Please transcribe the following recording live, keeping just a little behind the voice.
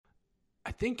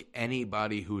think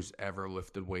anybody who's ever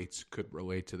lifted weights could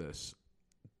relate to this.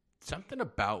 Something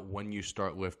about when you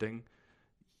start lifting,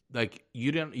 like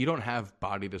you don't have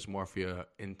body dysmorphia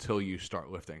until you start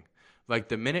lifting. Like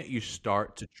the minute you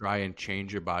start to try and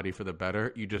change your body for the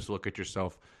better, you just look at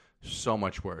yourself so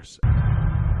much worse.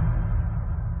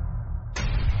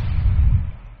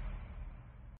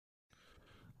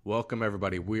 Welcome,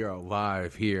 everybody. We are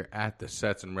live here at the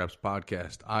Setsnreps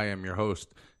podcast. I am your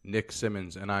host, Nick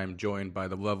Simmons, and I am joined by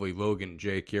the lovely Logan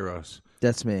J. Quiros.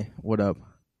 That's me. What up?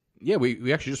 Yeah,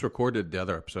 we actually just recorded the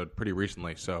other episode pretty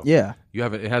recently, so Yeah.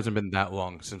 it hasn't been that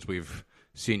long since we've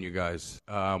seen you guys.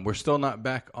 We're still not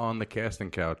back on the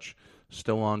casting couch,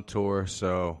 still on tour,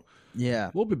 so Yeah.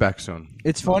 we'll be back soon.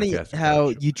 It's funny how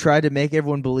you try to make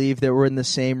everyone believe that we're in the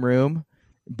same room,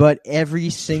 but every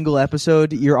single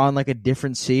episode you're on like a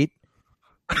different seat.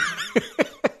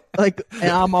 And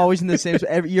I'm always in the same.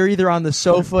 You're either on the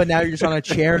sofa, now you're just on a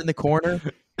chair in the corner.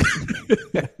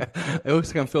 It looks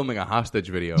like I'm filming a hostage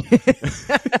video.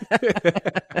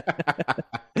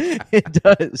 It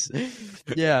does.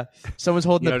 Yeah. Someone's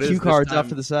holding the cue cards off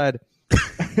to the side.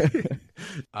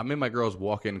 I'm in my girl's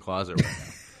walk-in closet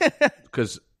right now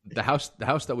because the house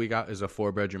that we got is a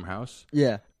 4-bedroom house.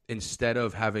 Yeah. Instead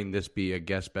of having this be a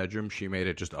guest bedroom, she made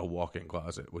it just a walk-in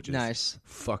closet, which is nice.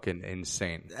 Fucking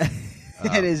insane.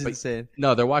 It is insane.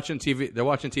 No, they're watching TV. They're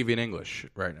watching TV in English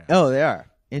right now. Oh, they are.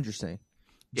 Interesting.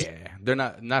 Yeah, they're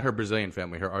not her Brazilian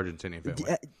family, her Argentinian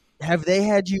family. Have they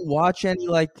had you watch any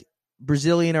like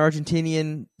Brazilian,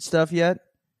 Argentinian stuff yet?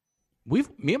 Me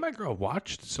and my girl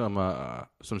watched some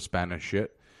Spanish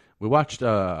shit. We watched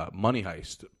Money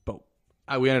Heist, but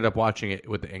we ended up watching it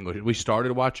with the English. We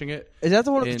started watching it. Is that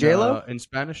the one with J-Lo? In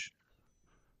Spanish?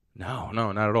 No,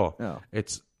 not at all. No.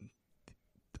 It's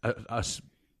a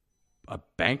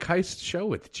bank heist show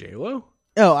with J-Lo?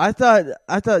 Oh, I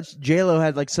thought J-Lo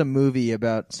had like some movie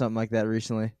about something like that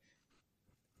recently.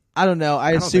 I don't know.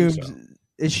 I assumed so.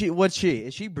 Is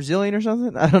she Brazilian or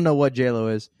something? I don't know what J-Lo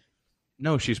is.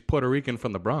 No, she's Puerto Rican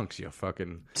from the Bronx. You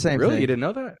fucking same really? Thing. You didn't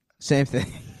know that? Same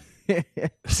thing.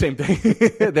 Same thing.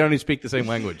 They don't even speak the same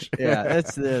language. Yeah,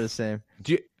 they're the same.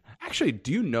 Do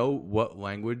you know what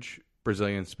language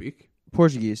Brazilians speak?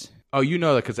 Portuguese. Oh, you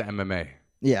know that because of MMA.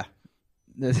 Yeah,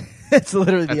 that's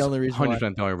literally the only reason.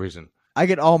 100% the only reason. I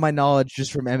get all my knowledge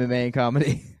just from MMA and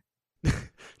comedy.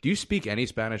 Do you speak any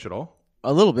Spanish at all?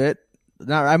 A little bit.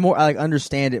 I like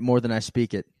understand it more than I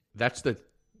speak it. That's the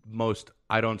most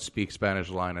I don't speak Spanish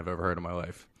line I've ever heard in my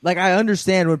life. Like I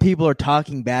understand when people are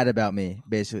talking bad about me.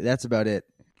 Basically, that's about it.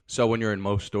 So when you're in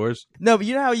most stores, no, but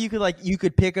you know how you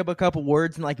could pick up a couple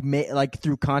words and like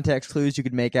through context clues you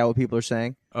could make out what people are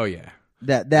saying. Oh yeah,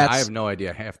 that's I have no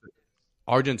idea.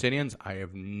 Argentinians, I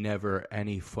have never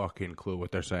any fucking clue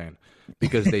what they're saying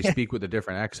because they speak with a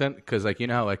different accent. Because like you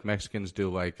know how like Mexicans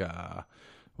do like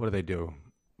what do they do?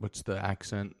 What's the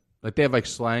accent? Like they have like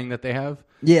slang that they have.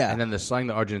 Yeah. And then the slang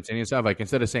the Argentinians have, like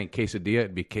instead of saying quesadilla,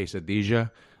 it'd be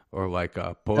quesadilla or like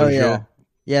pollo. Oh, yeah.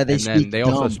 Yeah, and then they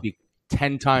also speak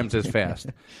 10 times as fast.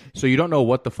 So you don't know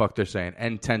what the fuck they're saying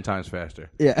and 10 times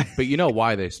faster. Yeah. But you know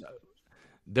why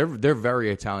they're very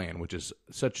Italian, which is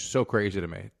so crazy to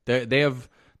me. They have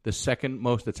the second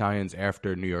most Italians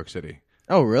after New York City.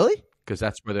 Oh, really? Because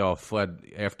that's where they all fled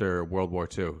after World War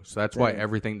II. So that's why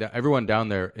everyone down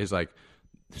there is like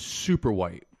super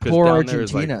white. Because Poor down Argentina. there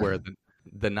is like where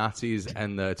the Nazis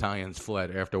and the Italians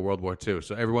fled after World War II.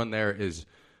 So everyone there is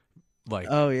like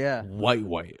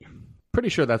white. Pretty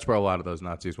sure that's where a lot of those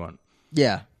Nazis went.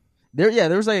 Yeah.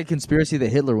 There was like a conspiracy that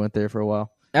Hitler went there for a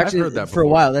while. Actually, I've heard that for before. a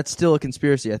while. That's still a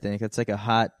conspiracy, I think. That's like a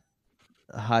hot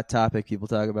topic people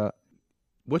talk about.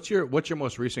 What's your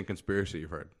most recent conspiracy you've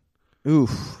heard?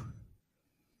 Oof.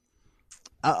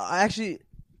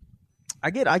 I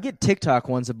get TikTok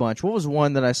ones a bunch. What was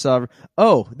one that I saw?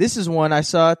 Oh, this is one I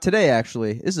saw today,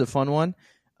 actually. This is a fun one.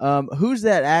 Who's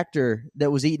that actor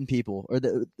that was eating people or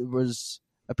that was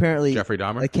apparently Jeffrey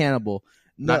Dahmer? a cannibal?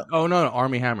 No. No,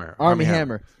 Army Hammer. Army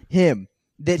Hammer. Him.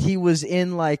 That he was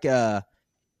in like a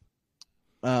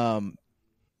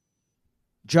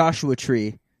Joshua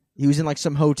Tree. He was in like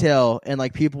some hotel and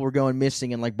like people were going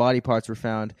missing and like body parts were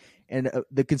found. And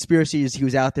the conspiracy is he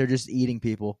was out there just eating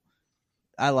people.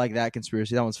 I like that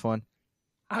conspiracy. That one's fun.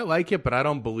 I like it, but I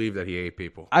don't believe that he ate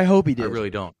people. I hope he did. I really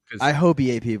don't. I hope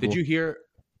he ate people. Did you hear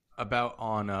about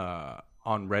on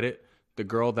Reddit the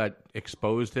girl that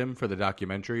exposed him for the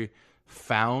documentary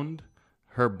found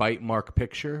her bite mark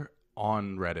picture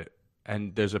on Reddit,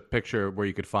 and there's a picture where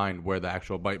you could find where the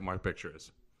actual bite mark picture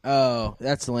is. Oh,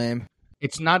 that's lame.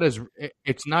 It's not as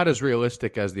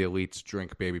realistic as the elites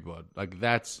drink baby blood. Like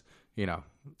that's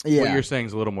Yeah. What you're saying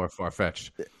is a little more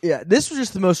far-fetched. Yeah, this was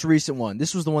just the most recent one.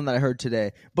 This was the one that I heard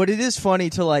today. But it is funny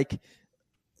to like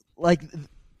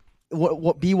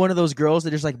what be one of those girls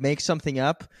that just like make something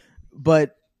up,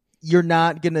 but you're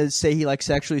not gonna say he like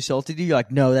sexually assaulted you. You're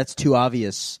like, no, that's too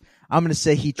obvious. I'm gonna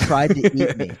say he tried to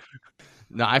eat me.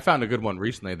 No, I found a good one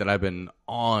recently that I've been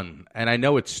on, and I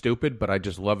know it's stupid, but I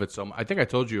just love it so much. I think I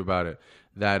told you about it,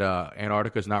 that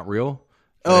Antarctica is not real.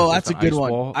 Oh, that's a good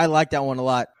one. Wall. I like that one a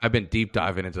lot. I've been deep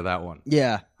diving into that one.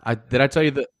 Yeah. Did I tell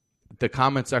you that the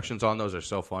comment sections on those are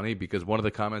so funny? Because one of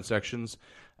the comment sections,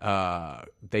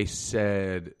 they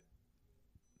said,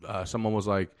 someone was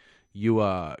like, you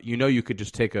know you could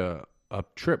just take a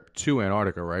trip to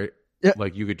Antarctica, right? Yeah.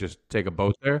 Like you could just take a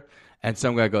boat there. And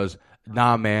some guy goes,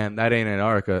 nah, man, that ain't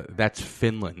Antarctica. That's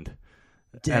Finland.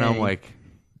 Dang. And I'm like,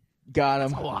 got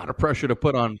him. a lot of pressure to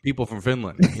put on people from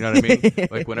Finland. You know what I mean?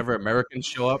 Like whenever Americans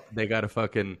show up, they got to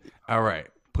fucking, all right,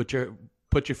 put your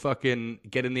fucking,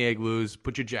 get in the igloos,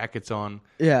 put your jackets on.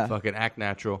 Yeah. Fucking act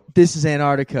natural. This is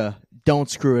Antarctica. Don't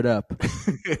screw it up.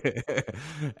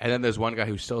 And then there's one guy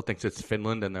who still thinks it's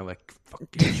Finland, and they're like, fuck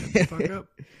you, shut the fuck up.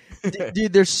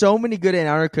 Dude, there's so many good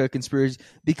Antarctica conspiracies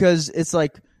because it's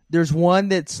like there's one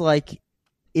that's like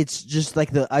it's just like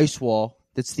the ice wall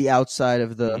that's the outside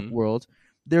of the world.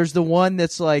 There's the one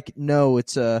that's like no,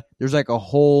 it's there's like a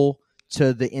hole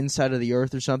to the inside of the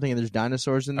earth or something, and there's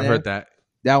dinosaurs in there. I've heard that.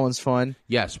 That one's fun.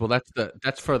 Yes, well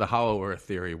that's for the hollow earth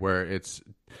theory where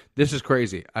this is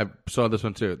crazy. I saw this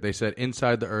one too. They said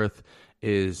inside the earth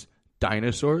is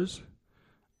dinosaurs,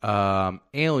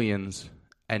 aliens,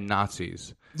 and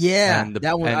Nazis. Yeah, and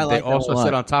that one. And I like they also that one.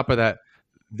 said on top of that,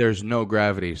 there's no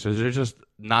gravity, so there's just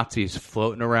Nazis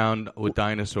floating around with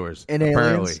dinosaurs. And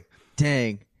apparently, aliens?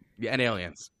 Dang, yeah, and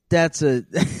aliens. that's a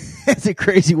that's a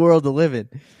crazy world to live in.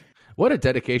 What a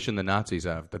dedication the Nazis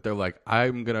have that they're like,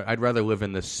 I'd rather live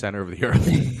in the center of the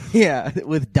earth. Yeah,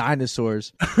 with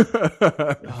dinosaurs.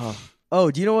 Oh,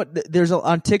 do you know what? There's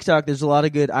on TikTok. There's a lot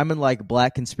of good. I'm in like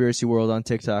Black Conspiracy World on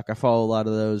TikTok. I follow a lot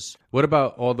of those. What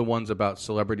about all the ones about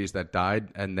celebrities that died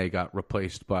and they got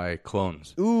replaced by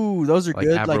clones? Ooh, those are Like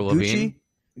good. Avril Like Lavigne?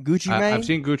 Gucci Mane. I've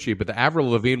seen Gucci, but the Avril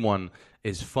Lavigne one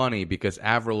is funny because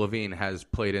Avril Lavigne has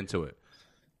played into it,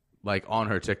 like on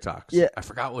her TikToks. Yeah. I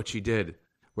forgot what she did,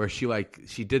 where she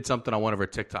did something on one of her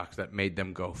TikToks that made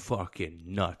them go fucking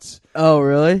nuts. Oh,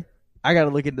 really? I got to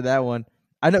look into that one.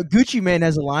 I know Gucci Mane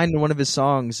has a line in one of his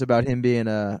songs about him being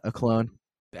a clone.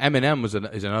 Eminem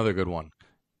is another good one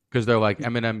because they're like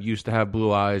Eminem used to have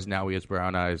blue eyes, now he has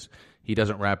brown eyes. He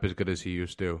doesn't rap as good as he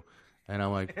used to, and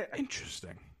I'm like,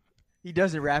 interesting. He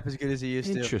doesn't rap as good as he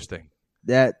used to. Interesting.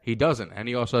 That he doesn't, and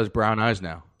he also has brown eyes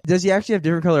now. Does he actually have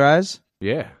different color eyes?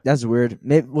 Yeah, that's weird.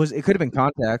 Maybe it could have been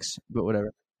contacts, but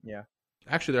whatever. Yeah.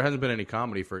 Actually, there hasn't been any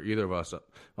comedy for either of us.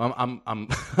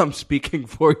 I'm speaking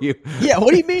for you. Yeah,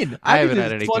 what do you mean? I haven't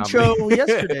had any fun comedy. show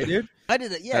yesterday, dude. I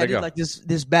did it. Yeah, I did go. like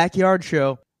this backyard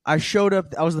show. I showed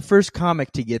up. I was the first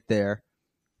comic to get there,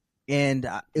 and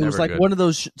it was Never like good. one of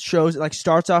those shows. That, like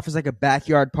starts off as like a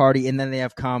backyard party, and then they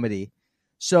have comedy.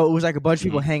 So it was like a bunch of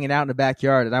people hanging out in the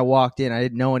backyard, and I walked in. I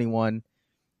didn't know anyone.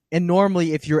 And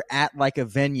normally, if you're at like a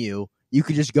venue, you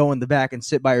could just go in the back and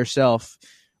sit by yourself.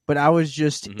 But I was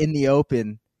just in the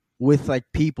open with like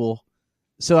people.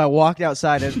 So I walked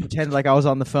outside and pretended like I was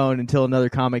on the phone until another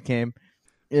comic came.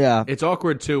 Yeah. It's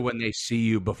awkward too when they see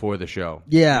you before the show.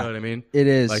 Yeah. You know what I mean? It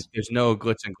is. Like there's no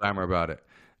glitz and glamour about it.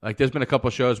 Like there's been a couple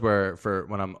shows where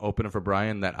when I'm opening for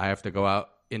Brian that I have to go out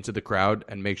into the crowd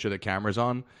and make sure the camera's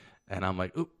on. And I'm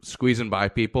like, squeezing by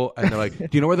people. And they're like, do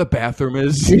you know where the bathroom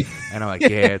is? And I'm like,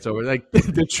 yeah, it's over. Like,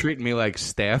 they're treating me like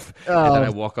staff. Oh. And then I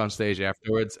walk on stage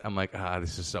afterwards. I'm like,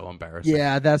 this is so embarrassing.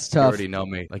 Yeah, that's You tough. already know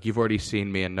me. Like, you've already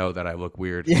seen me and know that I look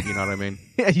weird. You know what I mean?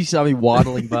 You saw me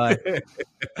waddling by.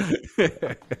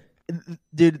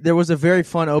 Dude, there was a very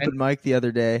fun open mic the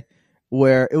other day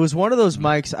where it was one of those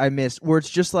mics I missed where it's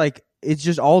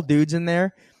just all dudes in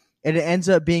there. And it ends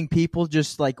up being people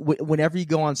just like whenever you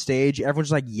go on stage,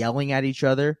 everyone's like yelling at each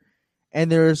other,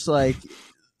 and there's like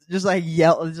just like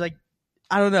yell. It's like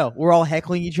I don't know. We're all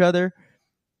heckling each other,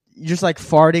 just like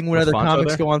farting when other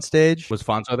comics go on stage. Was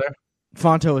Fonto there?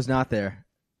 Fonto was not there,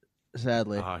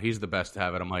 sadly. He's the best to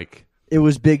have at a mic. It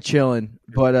was big chillin',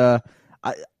 but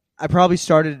I probably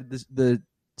started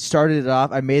it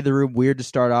off. I made the room weird to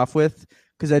start off with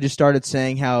because I just started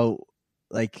saying how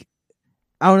like.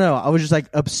 I don't know. I was just like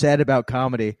upset about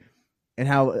comedy and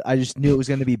how I just knew it was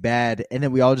going to be bad. And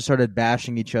then we all just started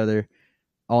bashing each other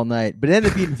all night. But it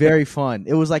ended up being very fun.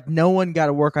 It was like no one got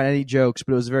to work on any jokes,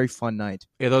 but it was a very fun night.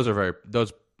 Yeah, those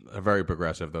very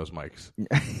progressive, those mics.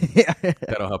 Yeah.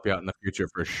 That'll help you out in the future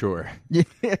for sure. Yeah.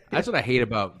 That's what I hate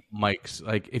about mics.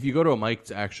 Like, if you go to a mic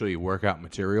to actually work out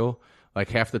material, like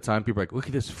half the time people are like, look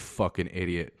at this fucking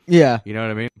idiot. Yeah. You know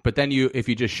what I mean? But then if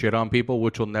you just shit on people,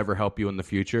 which will never help you in the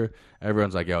future,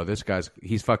 everyone's like, yo, this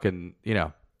he's fucking, he's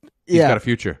got a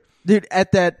future. Dude,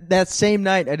 at that same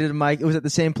night I did a mic. It was at the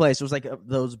same place. It was like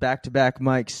those back-to-back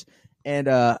mics. And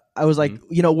I was like,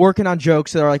 working on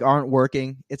jokes that aren't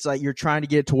working. It's like you're trying to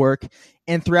get it to work.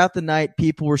 And throughout the night,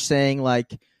 people were saying,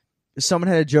 like, someone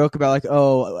had a joke about, like,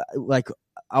 oh, like,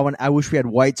 I wish we had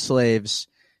white slaves.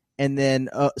 And then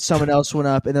someone else went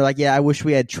up and they're like, yeah, I wish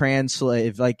we had trans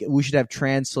slaves. Like, we should have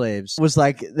trans slaves. It was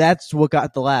like, that's what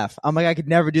got the laugh. I'm like, I could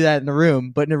never do that in a room,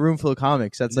 but in a room full of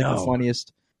comics, that's like the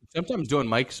funniest. Sometimes doing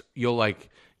mics,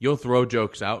 you'll throw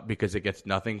jokes out because it gets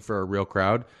nothing for a real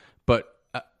crowd. But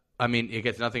it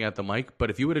gets nothing at the mic. But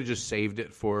if you would have just saved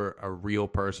it for a real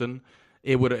person,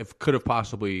 it could have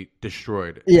possibly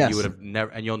destroyed. Yes. You would have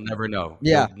never, and you'll never know.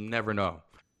 Yeah, you'll never know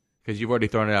because you've already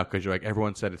thrown it out because you're like,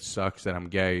 everyone said it sucks that I'm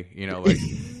gay. Like,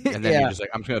 and then you're just like,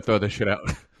 I'm just gonna throw this shit out.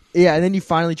 Yeah, and then you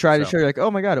finally try to show, you're like,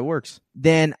 oh my god, it works.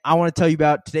 Then I want to tell you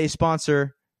about today's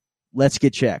sponsor, Let's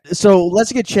Get Checked. So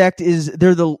Let's Get Checked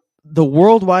they're the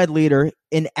worldwide leader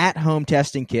in at-home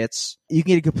testing kits. You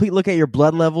can get a complete look at your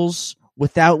blood levels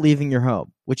without leaving your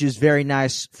home, which is very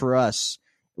nice for us.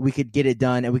 We could get it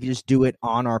done and we could just do it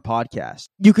on our podcast.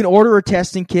 You can order a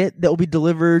testing kit that will be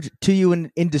delivered to you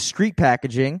in discreet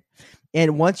packaging.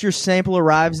 And once your sample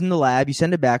arrives in the lab, you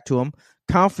send it back to them.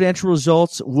 Confidential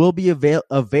results will be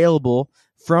available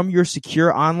from your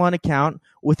secure online account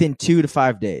within 2 to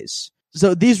 5 days.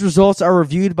 So these results are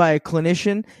reviewed by a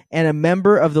clinician, and a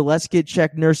member of the Let's Get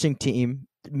Checked nursing team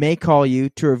may call you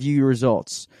to review your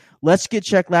results. Let's Get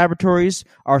Checked laboratories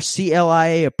are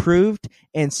CLIA approved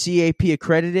and CAP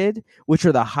accredited, which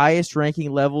are the highest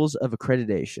ranking levels of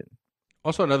accreditation.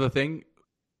 Also, another thing,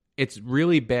 it's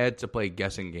really bad to play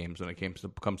guessing games when it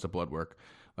comes to blood work.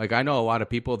 Like, I know a lot of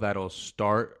people that'll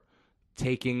start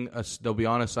they'll be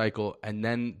on a cycle, and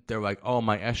then they're like, oh,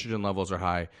 my estrogen levels are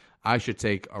high. I should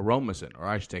take Aromacin or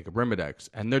I should take a Brimadex.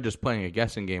 And they're just playing a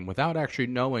guessing game without actually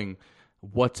knowing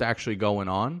what's actually going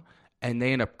on. And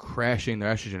they end up crashing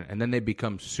their estrogen. And then they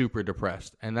become super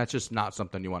depressed. And that's just not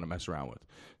something you want to mess around with.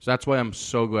 So that's why I'm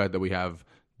so glad that we have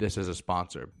this as a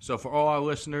sponsor. So for all our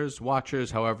listeners,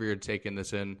 watchers, however you're taking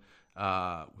this in,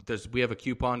 we have a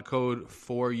coupon code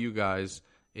for you guys.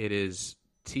 It is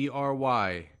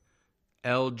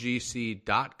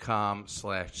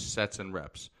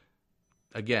trylgc.com/Setsnreps.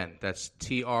 Again, that's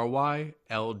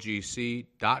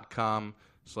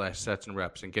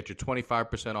trylgc.com/Setsnreps and get your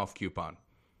 25% off coupon.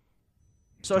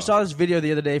 So I saw this video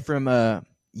the other day from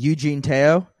Eugene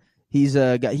Teo. He has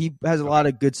a lot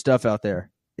of good stuff out there.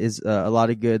 A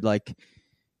lot of good just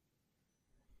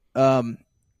a lot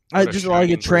of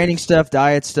good training stuff,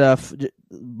 diet stuff, a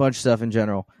bunch of stuff in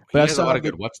general. But he has a lot of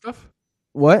good what stuff?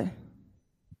 What?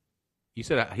 You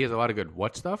said he has a lot of good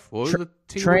what stuff? What was the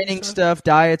training stuff,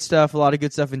 diet stuff, a lot of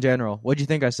good stuff in general. What do you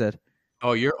think I said?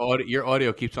 Oh, your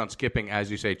audio keeps on skipping as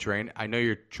you say train. I know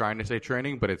you're trying to say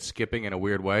training, but it's skipping in a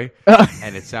weird way,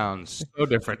 and it sounds so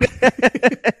different.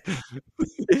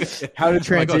 How to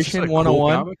transition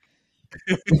 101. Cool.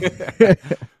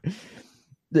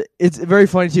 It's very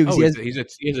funny too because he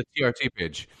has a TRT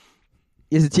page.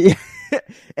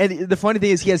 And the funny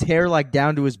thing is he has hair like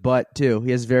down to his butt too.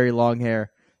 He has very long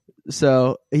hair.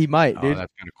 So he might, dude.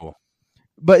 That's kind of cool.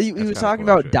 But he was talking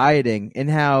about dieting and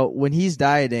how when he's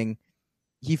dieting,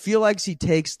 he feels like he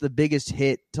takes the biggest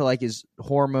hit to like his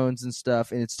hormones and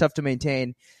stuff, and it's tough to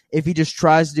maintain if he just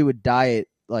tries to do a diet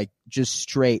like just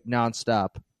straight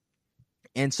nonstop.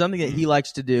 And something that he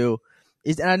likes to do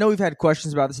is, and I know we've had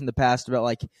questions about this in the past about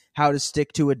like how to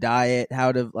stick to a diet,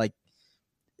 how to like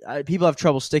people have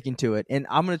trouble sticking to it, and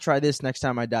I'm going to try this next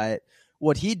time I diet.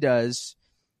 What he does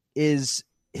is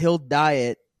he'll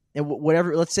diet, and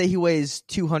whatever, let's say he weighs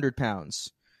 200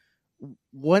 pounds.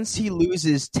 Once he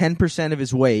loses 10% of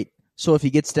his weight, so if he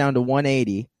gets down to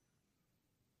 180,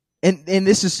 and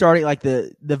this is starting like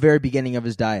the very beginning of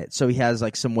his diet, so he has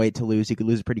like some weight to lose. He could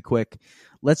lose it pretty quick.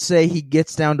 Let's say he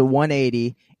gets down to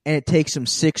 180, and it takes him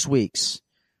 6 weeks.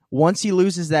 Once he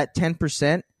loses that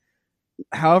 10%,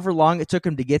 however long it took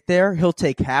him to get there, he'll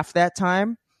take half that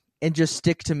time and just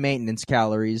stick to maintenance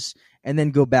calories and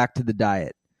then go back to the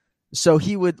diet. So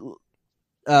he would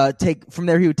take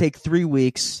 3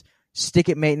 weeks, stick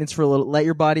at maintenance for a little, let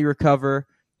your body recover,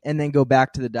 and then go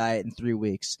back to the diet in 3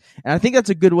 weeks. And I think that's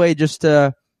a good way just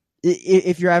to,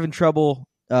 if you're having trouble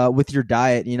with your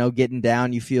diet, getting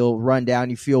down, you feel run down,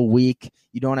 you feel weak,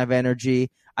 you don't have energy.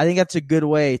 I think that's a good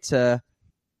way to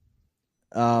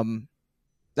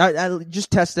I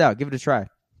just test it out, give it a try.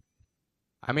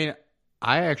 I mean,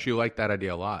 I actually like that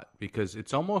idea a lot because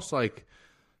it's almost like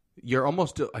you're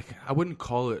almost like, I wouldn't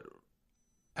call it.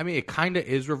 I mean, it kind of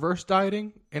is reverse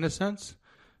dieting in a sense.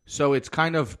 So it's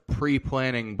kind of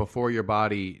pre-planning before your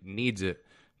body needs it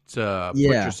to put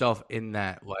yourself in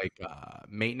that like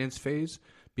maintenance phase.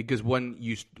 Because when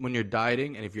you're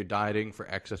dieting, and if you're dieting for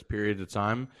excess periods of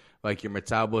time, like your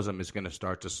metabolism is going to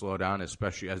start to slow down,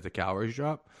 especially as the calories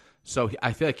drop. So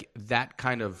I feel like that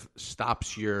kind of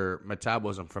stops your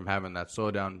metabolism from having that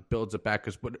slowdown, builds it back.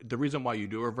 Because the reason why you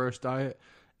do a reverse diet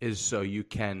is so you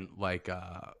can like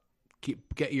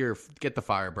get the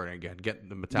fire burning again, get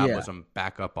the metabolism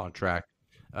back up on track,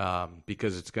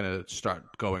 because it's going to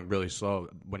start going really slow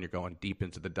when you're going deep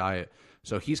into the diet.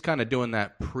 So he's kind of doing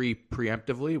that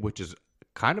preemptively, which is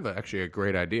kind of actually a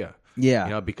great idea. Yeah,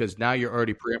 you know, because now you're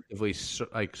already preemptively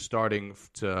like starting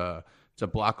to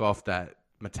block off that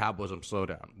metabolism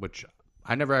slowdown, which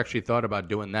I never actually thought about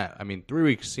doing that. I mean, 3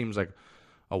 weeks seems like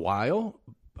a while.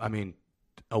 I mean,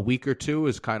 a week or two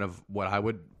is kind of what I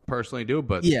would personally do,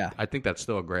 but I think that's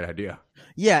still a great idea.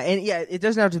 Yeah, and it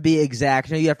doesn't have to be exact.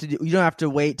 You don't have to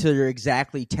wait till you're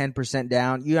exactly 10%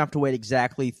 down. You don't have to wait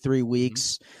exactly 3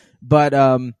 weeks. But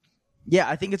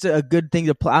I think it's a good thing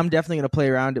to play. I'm definitely going to play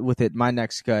around with it my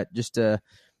next cut. Just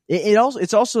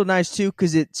it's also nice too,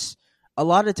 because it's a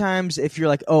lot of times if you're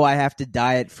like, oh, I have to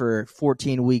diet for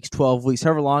 14 weeks, 12 weeks,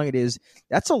 however long it is,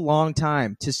 that's a long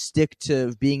time to stick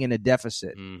to being in a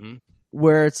deficit. Mm-hmm.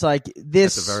 Where it's like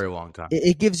this, that's a very long time.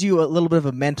 It gives you a little bit of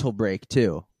a mental break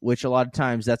too, which a lot of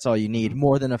times that's all you need,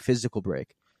 more than a physical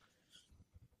break.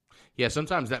 Yeah,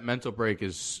 sometimes that mental break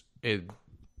is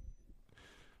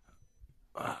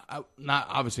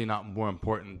not more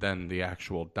important than the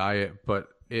actual diet, but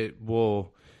it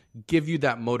will give you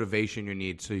that motivation you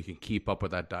need so you can keep up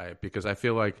with that diet. Because I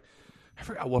feel like, I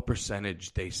forgot what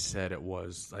percentage they said it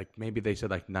was. Like maybe they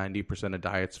said like 90% of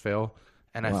diets fail.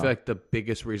 And I feel like the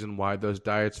biggest reason why those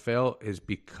diets fail is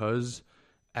because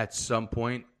at some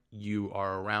point you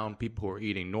are around people who are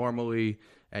eating normally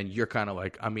and you're kind of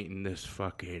like, I'm eating this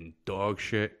fucking dog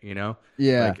shit, you know?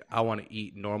 Yeah. Like I want to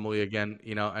eat normally again,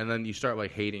 you know? And then you start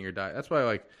like hating your diet. That's why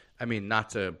like, I mean,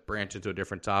 not to branch into a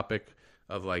different topic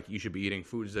of like, you should be eating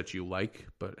foods that you like,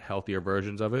 but healthier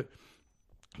versions of it.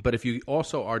 But if you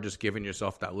also are just giving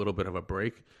yourself that little bit of a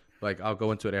break, like I'll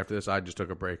go into it after this. I just took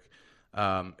a break.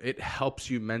 It helps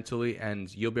you mentally, and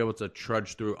you'll be able to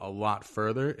trudge through a lot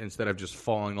further instead of just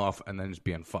falling off and then just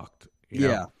being fucked. You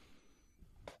know?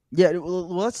 Yeah. Well,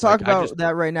 let's talk about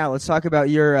that right now. Let's talk about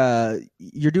you're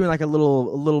doing like a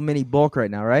little mini bulk right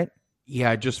now, right?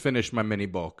 Yeah, I just finished my mini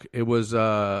bulk. It was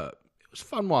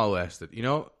fun while it lasted. You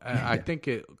know, I think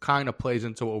it kind of plays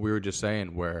into what we were just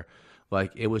saying, where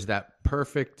like it was that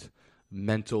perfect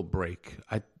mental break.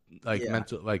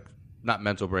 Not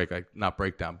mental break, like not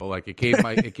breakdown, but like it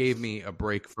gave me a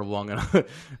break for long enough.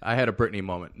 I had a Britney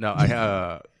moment. No, I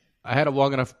had a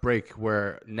long enough break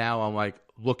where now I'm like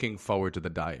looking forward to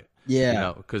the diet. Yeah, you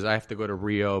know, because I have to go to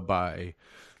Rio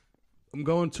I'm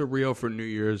going to Rio for New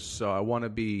Year's, so I want to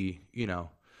be, you know,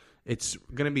 it's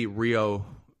gonna be Rio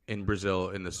in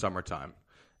Brazil in the summertime,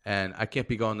 and I can't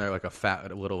be going there like a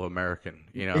fat little American.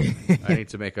 You know, I need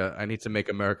to make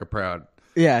America proud.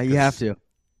 Yeah, you have to.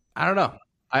 I don't know.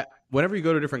 Whenever you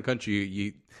go to a different country,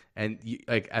 you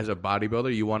like as a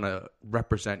bodybuilder, you want to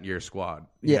represent your squad.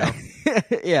 You know?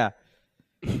 Yeah.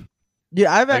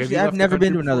 I've never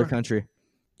been to another country.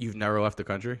 You've never left the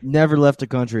country? Never left the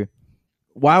country.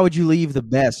 Why would you leave the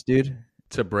best, dude?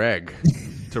 To brag,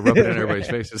 to rub it in everybody's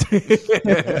faces.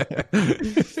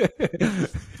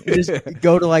 You just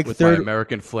go to like with my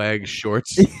American flag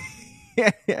shorts. You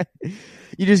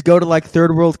just go to like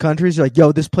third world countries. You're like,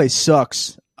 yo, this place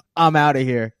sucks. I'm out of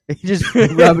here. You just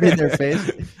rub it in their face.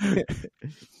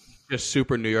 Just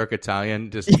super New York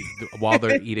Italian. Just while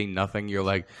they're eating nothing, you're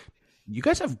like, "You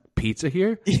guys have pizza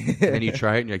here?" And then you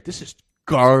try it, and you're like, "This is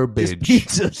garbage. This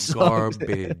pizza sucks.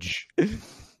 Garbage."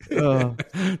 They're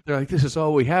like, "This is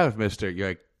all we have, Mister." You're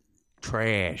like,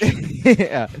 "Trash."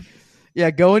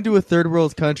 Yeah. Go into a third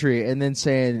world country and then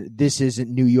saying this isn't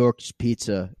New York's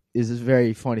pizza is a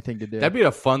very funny thing to do. That'd be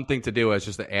a fun thing to do as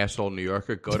just an asshole New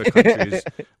Yorker. Go to countries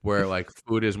where like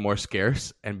food is more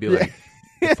scarce and be like,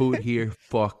 the food here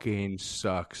fucking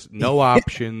sucks. No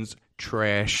options,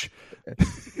 trash.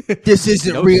 This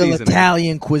isn't real seasoning.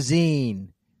 Italian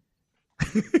cuisine.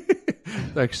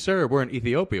 Like, sir, we're in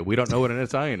Ethiopia. We don't know what an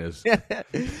Italian is.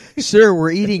 Sir,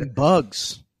 we're eating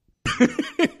bugs.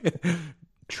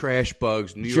 Trash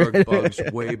bugs, New York bugs,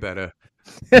 way better.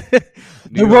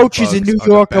 The roaches in New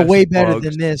York are way better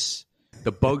than this.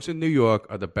 The bugs in New York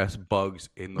are the best bugs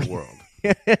in the world.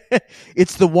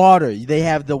 It's the water. They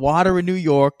have the water in New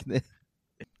York.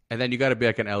 And then you got to be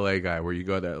like an LA guy where you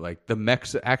go there. Like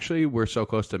actually, we're so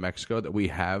close to Mexico that we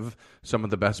have some of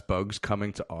the best bugs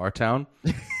coming to our town.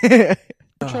 I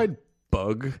tried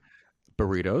bug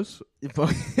burritos.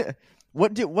 I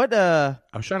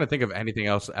I was trying to think of anything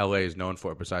else LA is known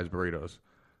for besides burritos.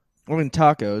 mean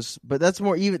tacos, but that's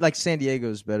more even like San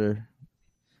Diego's better.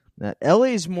 That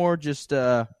LA's more just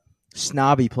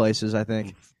snobby places, I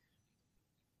think.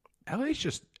 LA's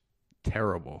just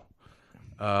terrible.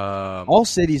 All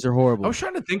cities are horrible. I was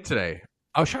trying to think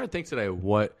today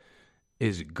what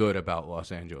is good about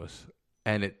Los Angeles,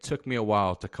 and it took me a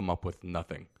while to come up with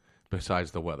nothing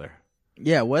besides the weather.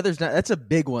 Yeah, weather's not. That's a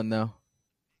big one though.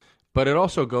 But it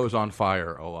also goes on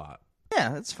fire a lot. Yeah,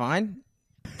 that's fine.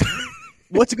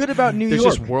 What's good about New There's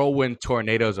York? just whirlwind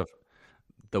tornadoes of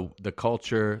the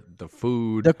culture, the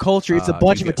food, The culture. It's a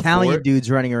bunch of Italian dudes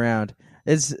running around.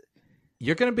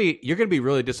 You're gonna be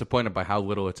really disappointed by how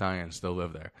little Italians still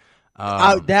live there.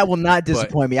 That will not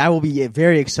disappoint me. I will be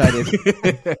very excited.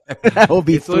 I will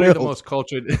be thrilled. Literally the most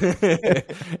cultured.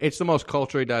 It's the most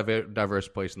culturally diverse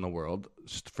place in the world,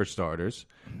 for starters.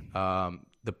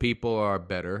 The people are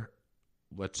better.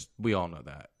 We all know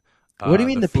that. What do you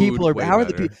mean the people are? How are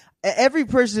the people? Every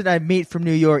person I meet from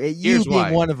New York, you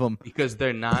being one of them, because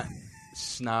they're not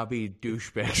snobby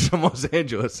douchebags from Los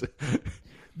Angeles.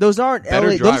 Those aren't better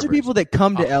LA. Drivers. Those are people that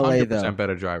come to LA 100% though.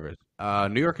 Better drivers.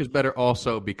 New York is better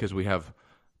also because we have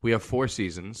 4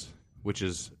 seasons, which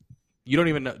is you don't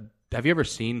even know. Have you ever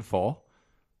seen fall?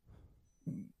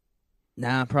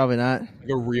 Nah, probably not. Like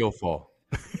a real fall.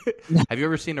 Have you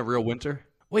ever seen a real winter?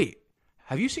 Wait,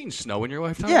 have you seen snow in your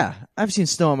lifetime? Yeah, I've seen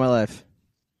snow in my life.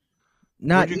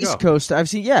 Not East Coast.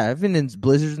 I've been in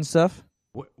blizzards and stuff.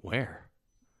 Where?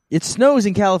 It snows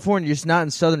in California, just not in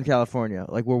Southern California,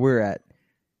 like where we're at.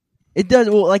 It does,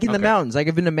 well, like in the mountains. Like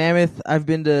I've been to Mammoth. I've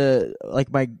been to like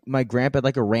my grandpa had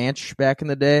like a ranch back in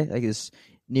the day, like it's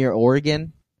near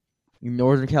Oregon, in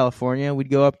Northern California. We'd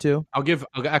go up to.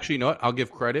 Actually, you know what? I'll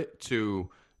give credit to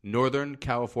Northern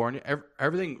California.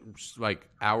 Everything like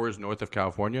hours north of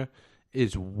California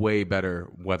is way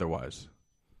better weather-wise,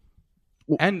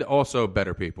 and also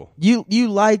better people. You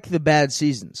like the bad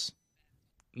seasons?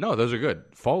 No, those are good.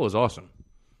 Fall is awesome.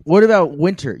 What about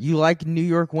winter? You like New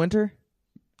York winter?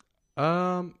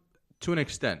 To an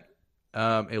extent.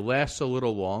 It lasts a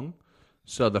little long,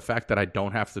 so the fact that I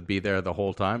don't have to be there the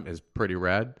whole time is pretty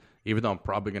rad, even though I'm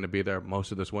probably going to be there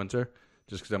most of this winter,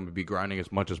 just because I'm going to be grinding as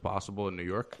much as possible in New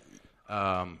York.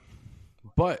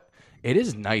 But it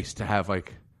is nice to have,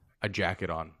 like, a jacket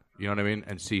on, you know what I mean,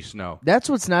 and see snow. That's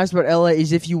what's nice about LA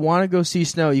is if you want to go see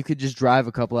snow, you could just drive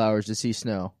a couple hours to see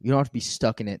snow. You don't have to be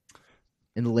stuck in it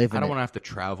and live in it. I don't want to have to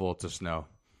travel to snow.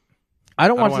 I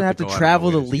don't want to have to travel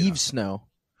to leave snow.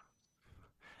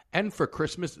 And for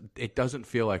Christmas, it doesn't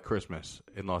feel like Christmas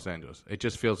in Los Angeles. It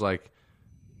just feels like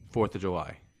 4th of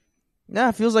July. Nah,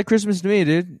 it feels like Christmas to me,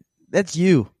 dude. That's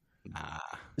you. Nah.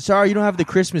 Sorry, you don't have the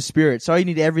Christmas spirit. Sorry, you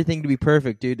need everything to be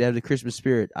perfect, dude, to have the Christmas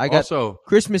spirit.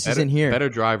 Christmas is in here. Better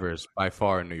drivers by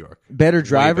far in New York. Better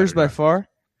drivers by far?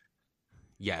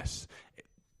 Yes.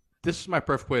 This is my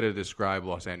perfect way to describe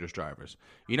Los Angeles drivers.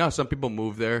 You know how some people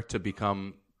move there to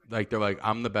become, like, they're like,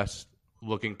 I'm the best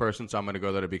looking person, so I'm going to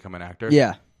go there to become an actor?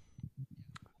 Yeah.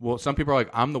 Well, some people are like,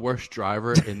 I'm the worst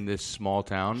driver in this small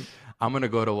town. I'm going to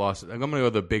go to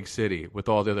the big city with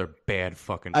all the other bad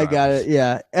fucking drivers. I got it,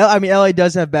 yeah. I mean, LA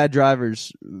does have bad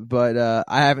drivers, but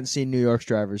I haven't seen New York's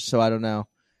drivers, so I don't know.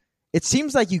 It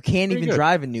seems like you can't even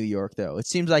drive in New York, though. It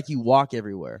seems like you walk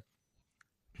everywhere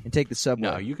and take the subway.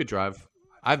 No, you could drive.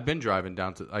 I've been driving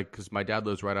down to, like, because my dad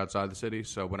lives right outside the city,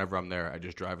 so whenever I'm there, I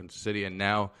just drive into the city. And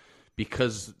now,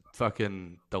 because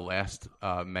fucking the last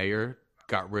mayor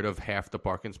got rid of half the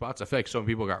parking spots, I feel like some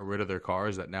people got rid of their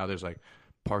cars that now there's, like,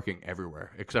 parking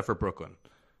everywhere, except for Brooklyn.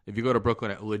 If you go to Brooklyn,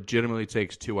 it legitimately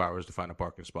takes 2 hours to find a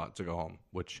parking spot to go home,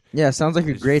 which sounds like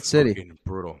a great city.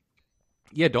 Brutal.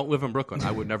 Yeah, don't live in Brooklyn.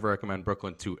 I would never recommend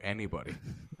Brooklyn to anybody.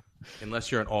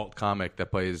 Unless you're an alt comic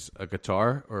that plays a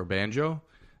guitar or a banjo,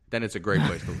 then it's a great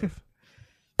place to live.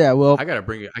 Yeah, well, I gotta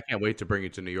bring you. I can't wait to bring you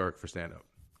to New York for stand up.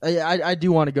 I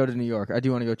do want to go to New York. I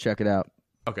do want to go check it out.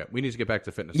 Okay, we need to get back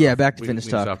to fitness. Yeah, talk. back to fitness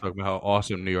we talk. Stop talking about how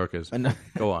awesome New York is.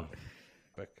 Go on.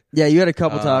 Yeah, you had a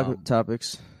couple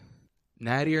topics.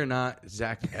 Natty or not,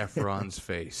 Zac Efron's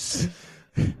face,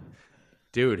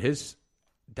 dude.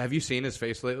 Have you seen his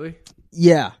face lately?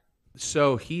 Yeah.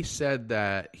 So he said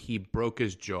that he broke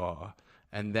his jaw,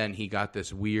 and then he got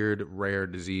this weird, rare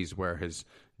disease where his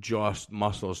jaw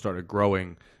muscles started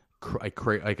growing like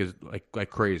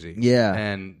crazy. Yeah.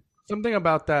 And something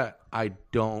about that I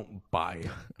don't buy.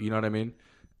 You know what I mean?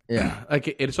 Yeah.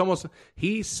 Like it's almost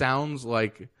he sounds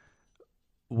like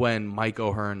when Mike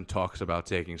O'Hearn talks about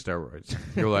taking steroids.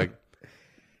 You're like,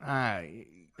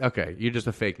 okay, you're just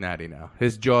a fake natty now.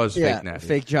 His jaw is fake natty.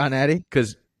 Fake John Natty.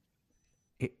 Because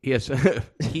yes,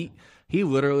 he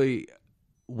literally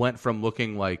went from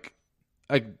looking like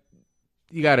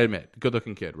you gotta admit, good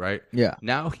looking kid, right? Yeah.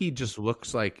 Now he just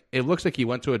looks like he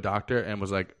went to a doctor and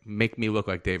was like, make me look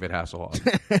like David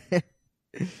Hasselhoff.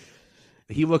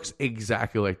 He looks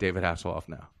exactly like David Hasselhoff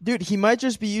now. Dude, he might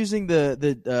just be using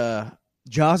the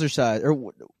Jazzercise.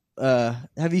 Or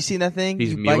have you seen that thing?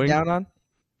 He's you mewing? bite down on?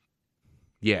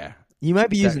 Yeah. You might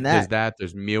be using that. There's that.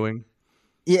 There's mewing.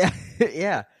 Yeah.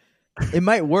 Yeah. It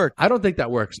might work. I don't think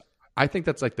that works. I think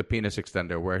that's like the penis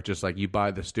extender where it's just like you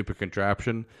buy the stupid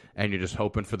contraption and you're just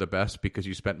hoping for the best because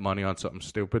you spent money on something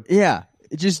stupid. Yeah.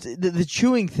 Just the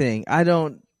chewing thing. I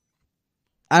don't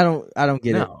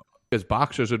get it. Because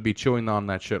boxers would be chewing on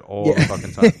that shit all the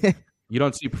fucking time. You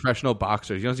don't see professional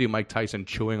boxers. You don't see Mike Tyson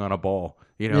chewing on a ball,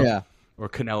 Yeah. Or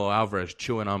Canelo Alvarez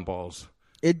chewing on balls.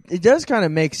 It does kind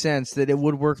of make sense that it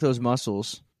would work those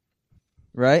muscles,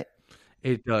 right?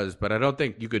 It does, but I don't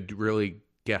think you could really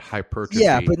get hypertrophy.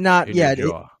 Yeah, but not in your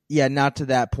jaw. not to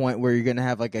that point where you're gonna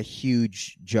have like a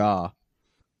huge jaw.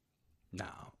 No,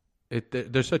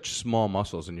 there's such small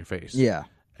muscles in your face. Yeah,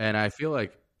 and I feel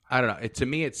like I don't know. To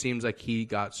me, it seems like he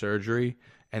got surgery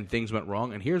and things went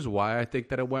wrong. And here's why I think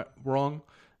that it went wrong: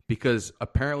 because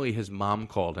apparently his mom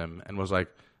called him and was like,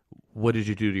 "What did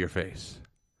you do to your face?"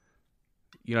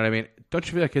 You know what I mean? Don't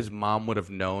you feel like his mom would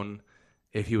have known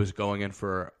if he was going in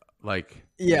for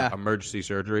emergency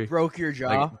surgery? Broke your jaw.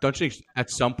 Like, don't you think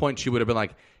at some point she would have been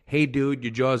like, "Hey, dude,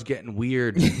 your jaw's getting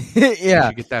weird. Yeah, you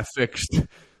should get that fixed."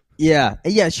 Yeah.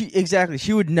 Exactly.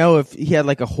 She would know if he had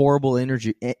like a horrible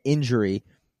injury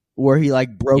where he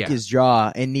like broke his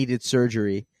jaw and needed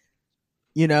surgery.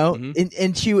 Mm-hmm.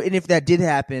 And if that did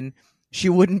happen, she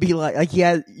wouldn't be like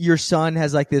your son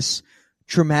has like this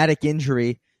traumatic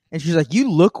injury, and she's like,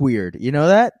 "You look weird." You know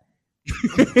that?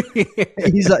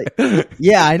 He's like,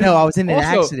 "Yeah, I know. I was in an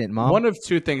accident, Mom." One of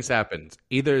two things happened: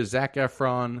 either Zac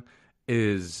Efron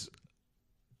is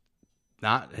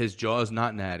not, his jaw is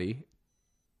not natty,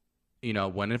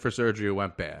 went in for surgery,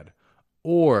 went bad,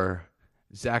 or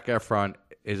Zac Efron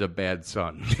is a bad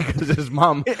son because his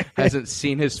mom hasn't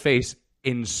seen his face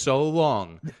in so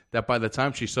long that by the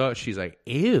time she saw it, she's like,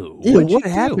 "Ew, what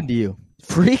happened to you,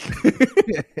 freak?"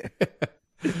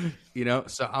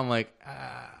 So I'm like,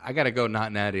 I gotta go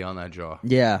not natty on that jaw.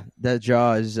 Yeah, that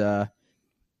jaw is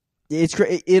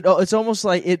it's almost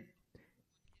like it.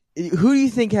 Who do you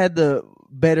think had the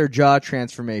better jaw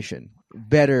transformation?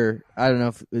 Better, I don't know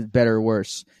if it's better or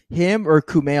worse, him or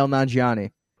Kumail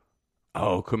Nanjiani.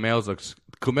 Oh,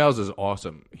 Kumail's is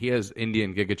awesome. He has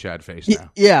Indian Giga Chad face now.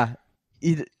 Yeah.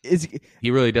 He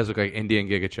really does look like Indian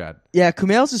Giga Chad. Yeah,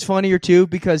 Kumail's is funnier too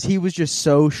because he was just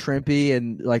so shrimpy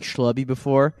and like schlubby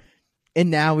before, and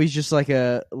now he's just like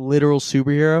a literal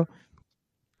superhero.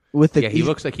 He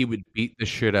looks like he would beat the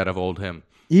shit out of old him.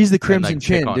 He's the Crimson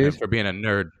Chin, dude, for being a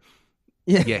nerd.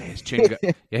 Yeah, his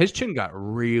chin got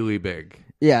really big.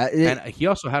 Yeah, and he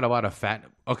also had a lot of fat.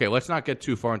 Okay, let's not get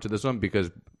too far into this one because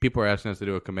people are asking us to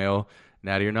do a Kumail,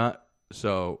 natty or not.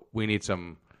 So we need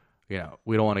some.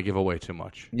 We don't want to give away too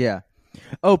much. Yeah.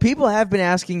 Oh, people have been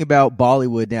asking about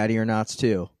Bollywood natty or nots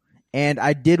too. And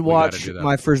I did watch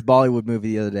my first Bollywood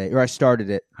movie the other day, or I started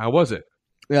it. How was it?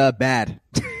 Bad.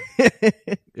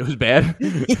 It was bad?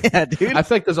 Yeah, dude. I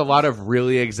feel like there's a lot of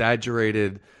really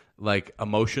exaggerated like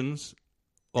emotions,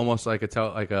 almost like a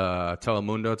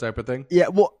Telemundo type of thing. Yeah,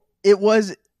 well, it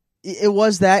was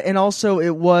that, and also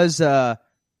it was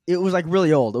like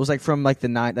really old. It was like from like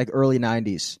the early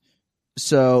 90s.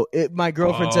 So my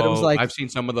girlfriend said it was like, I've seen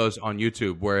some of those on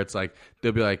YouTube where it's like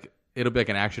it'll be like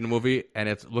an action movie and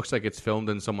it looks like it's filmed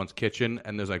in someone's kitchen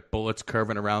and there's like bullets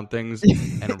curving around things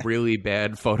and really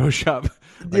bad Photoshop,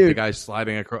 like the guy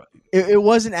sliding across. It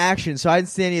wasn't action, so I didn't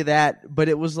see any of that. But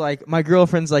it was like my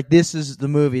girlfriend's like, this is the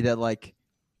movie that like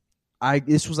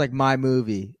this was like my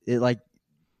movie. It like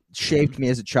shaped me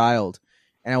as a child,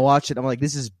 and I watched it. I'm like,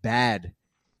 this is bad.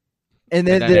 And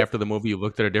then after the movie, you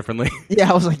looked at it differently. Yeah,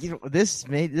 I was like, this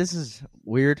is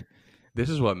weird. This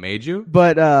is what made you.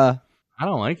 But I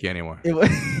don't like you anymore.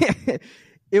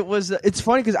 It's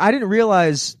funny because I didn't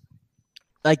realize,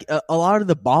 like a lot of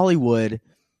the Bollywood,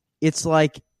 it's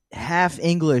like half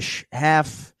English,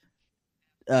 half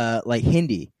like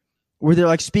Hindi, where they're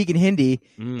like speaking Hindi,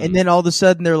 and then all of a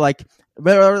sudden they're like,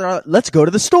 "Let's go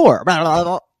to the store." I'm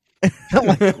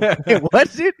like, wait,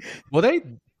 what, dude?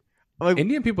 Well,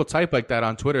 Indian people type like that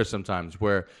on Twitter sometimes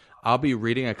where I'll be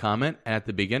reading a comment and at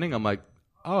the beginning I'm like,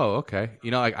 Oh, okay.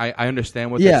 You know, like I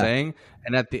understand what they're Yeah. saying,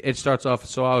 and it starts off.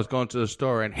 So I was going to the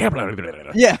store, and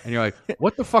Yeah. and you're like,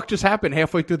 what the fuck just happened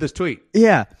halfway through this tweet?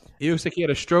 Yeah. He looks like he had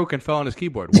a stroke and fell on his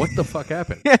keyboard. What the fuck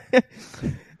happened?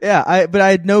 Yeah, but I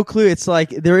had no clue. It's like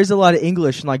there is a lot of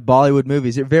English in like Bollywood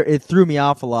movies. It threw me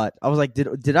off a lot. I was like,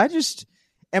 did I just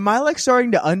am I like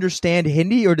starting to understand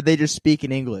Hindi or did they just speak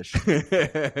in English?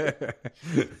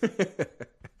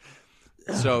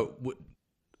 So,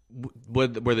 were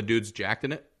the dudes jacked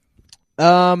in it?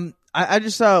 I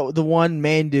just saw the one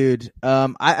main dude.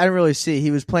 I didn't really see.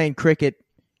 He was playing cricket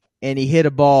and he hit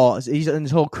a ball. He's in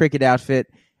his whole cricket outfit,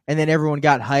 and then everyone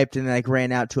got hyped and like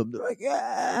ran out to him. They're like,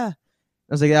 yeah.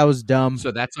 I was like, that was dumb.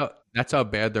 So that's how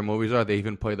bad their movies are. They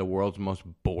even play the world's most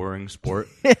boring sport.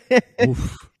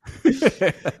 Oof.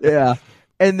 Yeah.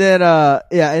 And then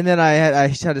I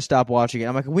just had to stop watching it.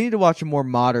 I'm like, we need to watch a more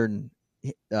modern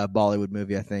Bollywood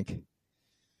movie, I think.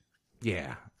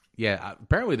 Yeah.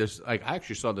 Apparently, there's like I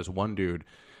actually saw this one dude.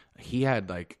 He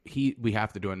had we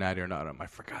have to do a natty or not. I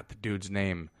forgot the dude's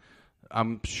name.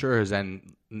 I'm sure his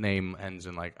name ends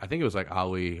in like I think it was like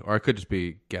Ali, or I could just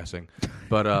be guessing.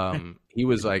 But he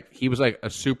was like a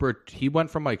super. He went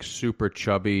from like super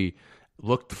chubby,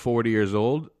 looked 40 years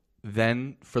old.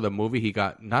 Then for the movie, he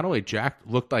got not only jacked,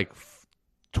 looked like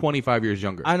 25 years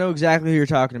younger. I know exactly who you're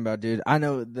talking about, dude. I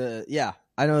know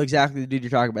exactly the dude you're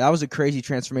talking about. That was a crazy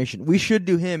transformation. We should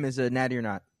do him as a natty or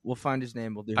not. We'll find his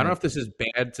name. We'll do. I don't know if this is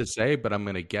bad to say, but I'm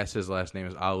gonna guess his last name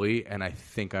is Ali, and I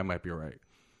think I might be right.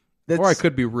 Or I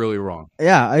could be really wrong.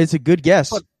 Yeah, it's a good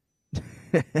guess.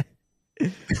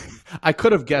 I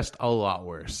could have guessed a lot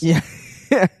worse. Yeah.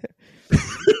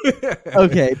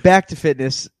 Okay, back to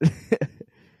fitness.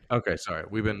 Okay, sorry.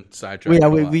 We've been sidetracked. Yeah,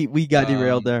 we got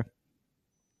derailed there.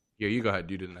 Yeah, you go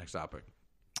ahead. You do the next topic.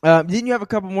 Didn't you have a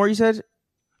couple more you said?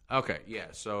 Okay, yeah.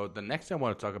 So the next thing I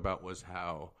want to talk about was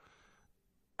how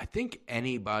I think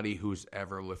anybody who's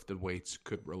ever lifted weights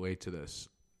could relate to this.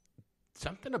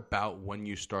 Something about when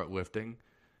you start lifting,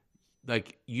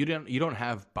 like you don't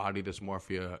have body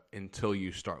dysmorphia until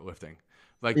you start lifting.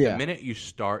 Like the minute you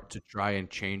start to try and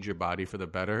change your body for the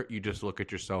better, you just look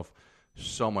at yourself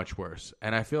so much worse.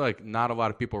 And I feel like not a lot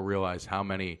of people realize how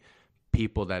many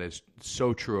people that is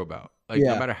so true about. Like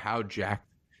no matter how jacked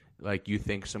like you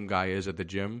think some guy is at the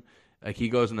gym, like he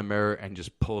goes in the mirror and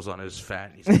just pulls on his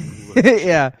fat and he's like,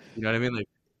 yeah. You know what I mean? Like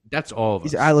that's all of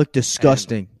us. I look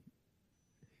disgusting.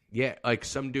 Yeah, like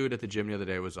some dude at the gym the other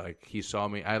day was like, he saw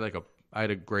me. I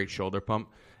had a great shoulder pump,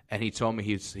 and he told me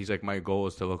he's like, my goal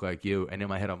is to look like you. And in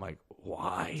my head, I'm like,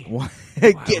 why?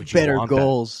 Get better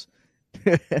goals.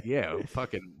 Yeah,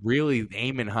 fucking really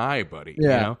aiming high, buddy.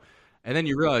 Yeah. You know? And then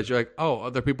you realize you're like, oh,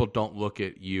 other people don't look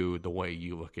at you the way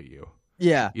you look at you.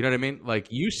 Yeah, you know what I mean.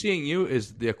 Like you seeing you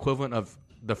is the equivalent of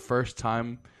the first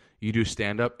time you do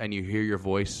stand up and you hear your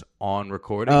voice on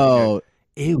recording. Oh, like,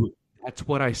 ew. That's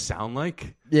what I sound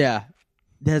like? Yeah,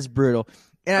 that's brutal.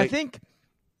 And I think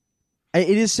it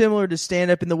is similar to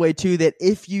stand-up in the way, too, that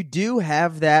if you do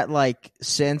have that, like,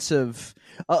 sense of...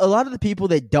 A lot of the people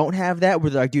that don't have that,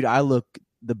 where they're like, dude, I look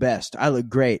the best, I look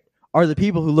great, are the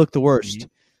people who look the worst. Mm-hmm.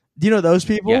 Do you know those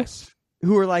people? Yes.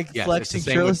 Who are, like, flexing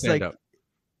shirtless? Like,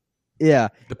 yeah.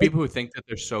 The people who think that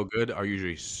they're so good are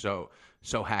usually so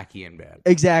hacky and bad.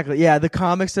 Exactly. Yeah, the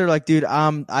comics that are like, dude,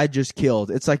 I just killed.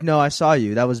 It's like, no, I saw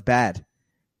you. That was bad.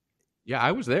 Yeah,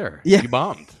 I was there. Yeah. You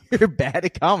bombed. You're bad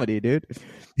at comedy, dude.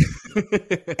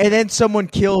 And then someone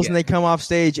kills and they come off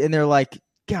stage and they're like,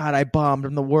 God, I bombed.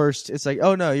 I'm the worst. It's like,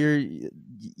 oh no,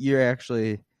 you're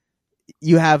actually,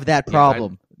 you have that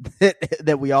problem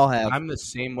that we all have. I'm the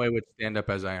same way with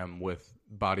stand-up as I am with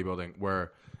bodybuilding,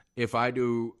 where if I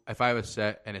have a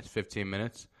set and it's 15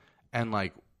 minutes and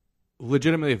like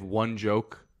legitimately if one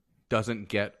joke doesn't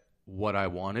get what I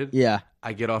wanted,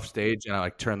 I get off stage and I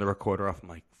like turn the recorder off. I'm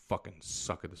like, fucking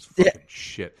suck at this fucking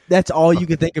shit. That's all you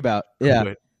can think about.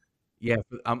 Yeah. Yeah.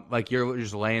 I'm like, you're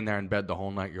just laying there in bed the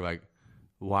whole night. You're like,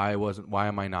 why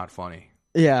am I not funny?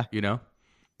 Yeah. You know?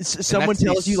 Someone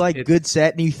tells you like good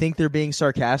set and you think they're being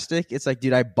sarcastic. It's like,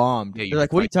 dude, I bombed. Yeah, they're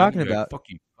like, what are you talking about? Fuck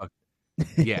you.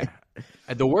 Yeah.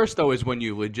 And the worst though is when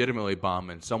you legitimately bomb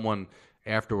and someone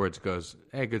afterwards goes,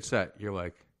 hey, good set. You're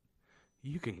like,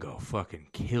 you can go fucking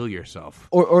kill yourself.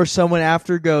 Or someone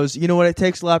after goes, you know what? It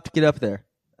takes a lot to get up there.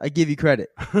 I give you credit.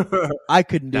 I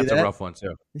couldn't do that. That's a rough one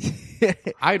too.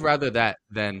 I'd rather that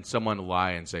than someone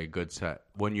lie and say good set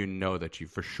when you know that you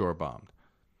for sure bombed.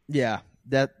 Yeah.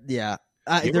 They're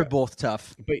both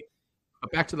tough. But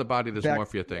back to the body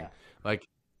dysmorphia thing. Yeah. Like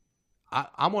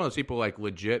I'm one of those people like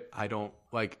legit I don't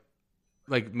like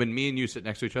when me and you sit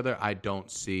next to each other, I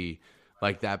don't see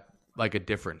like that like a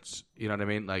difference. You know what I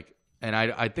mean? Like and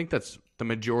I think that's the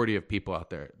majority of people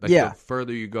out there. Like Yeah. the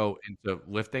further you go into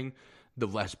lifting, the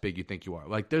less big you think you are.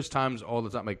 Like there's times all the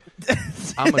time, like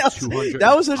I'm a 200.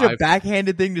 That was such a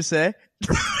backhanded thing to say.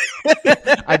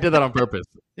 I did that on purpose.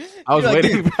 I was like,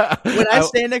 waiting. When I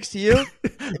stand next to you,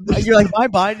 you're like, my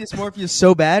body dysmorphia is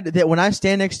so bad that when I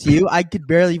stand next to you, I could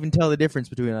barely even tell the difference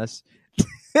between us.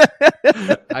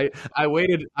 I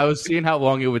waited. I was seeing how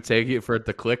long it would take you for it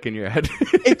to click in your head.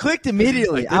 It clicked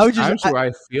immediately. Like, I was just where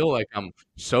I feel like I'm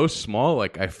so small.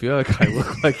 Like I feel like I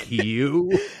look like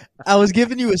you. I was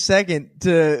giving you a second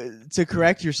to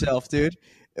correct yourself, dude.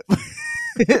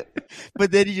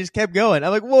 But then you just kept going.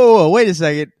 I'm like, whoa, wait a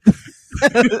second.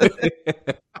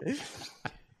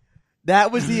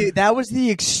 That was the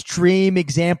extreme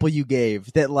example you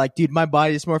gave. That like, dude, my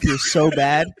body dysmorphia is so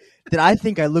bad that I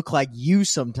think I look like you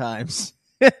sometimes.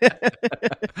 And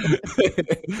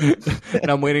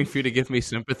I'm waiting for you to give me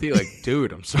sympathy. Like,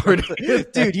 dude, I'm sorry.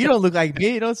 Dude, you don't look like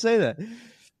me. Don't say that.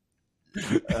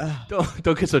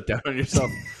 Don't get so down on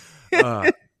yourself.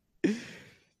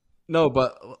 No,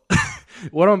 but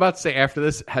what I'm about to say after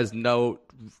this has no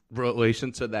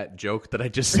relation to that joke that I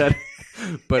just said.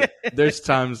 But there's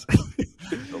times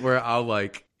where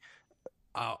I'll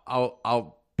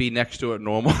be next to a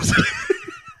normal.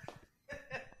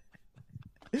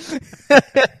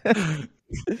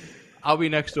 I'll be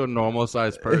next to a normal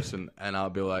sized person and I'll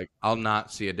be like, I'll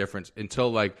not see a difference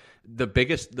until like the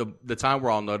time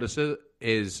where I'll notice it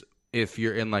is if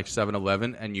you're in like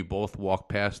 7-Eleven and you both walk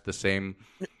past the same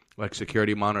like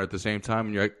security monitor at the same time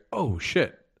and you're like, oh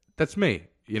shit, that's me.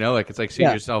 You know, like it's like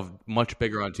seeing yourself much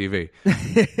bigger on TV.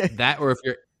 That or if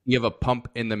you have a pump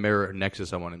in the mirror next to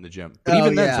someone in the gym. But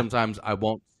even then, sometimes I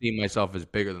won't see myself as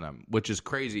bigger than them, which is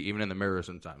crazy even in the mirror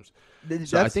sometimes.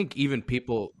 So I think even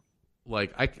people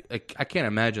like I can't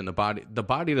imagine the body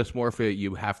dysmorphia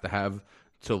you have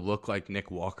to look like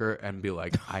Nick Walker and be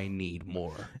like, I need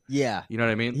more. Yeah. You know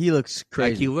what I mean? He looks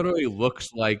crazy. Like he literally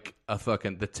looks like a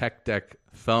fucking the Tech Deck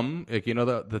thumb. Like you know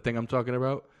the thing I'm talking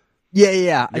about? Yeah. You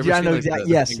ever I seen, know like, exactly. the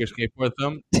Yes. finger skateboard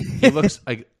thumb? He looks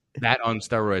like that on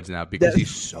steroids now because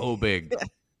he's so big.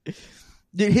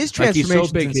 Dude, his transformation he's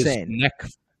so big, is insane.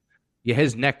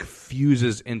 His neck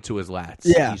fuses into his lats.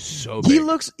 Yeah. He's so big.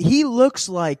 He looks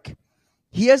like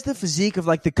he has the physique of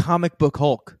like the comic book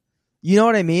Hulk. You know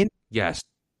what I mean? Yes.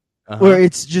 Where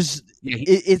it's just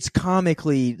it's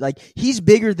comically like he's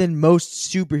bigger than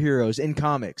most superheroes in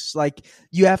comics. Like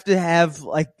you have to have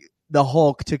like the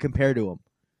Hulk to compare to him.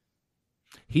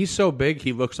 He's so big,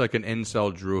 he looks like an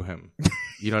incel drew him.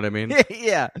 You know what I mean?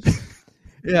 Yeah.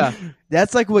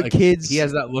 That's like what kids. He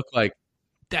has that look like.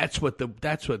 That's what the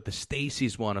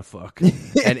Stacys want to fuck.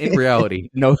 And in reality,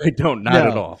 no, they don't. Not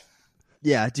at all.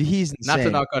 Yeah, dude, he's insane. Not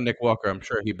to knock on Nick Walker. I'm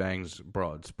sure he bangs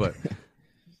broads, but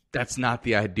that's not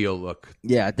the ideal look.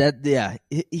 Yeah,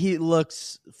 he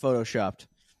looks photoshopped.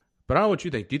 But I don't know what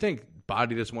you think. Do you think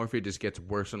body dysmorphia just gets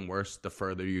worse and worse the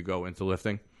further you go into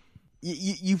lifting?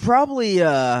 You probably,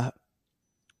 I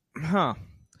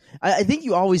think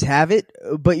you always have it,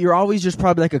 but you're always just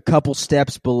probably like a couple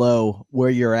steps below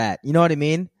where you're at. You know what I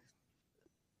mean?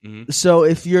 Mm-hmm. So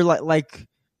if you're like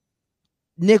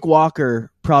Nick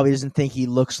Walker probably doesn't think he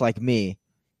looks like me,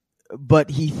 but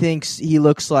he thinks he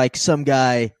looks like some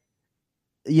guy,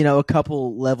 you know, a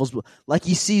couple levels. Like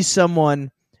he sees someone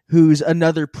who's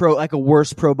another pro, like a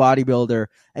worse pro bodybuilder,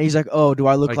 and he's like, oh, do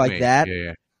I look like that?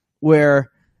 Yeah. Where...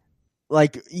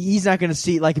 Like, he's not going to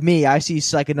see, like me, I see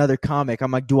like another comic.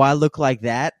 I'm like, do I look like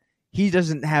that? He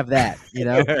doesn't have that, you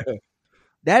know?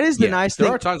 That is the nice thing.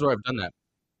 There are times where I've done that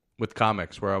with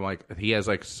comics where I'm like, he has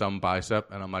like some bicep,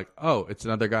 and I'm like, oh, it's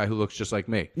another guy who looks just like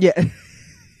me. Yeah.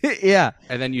 Yeah.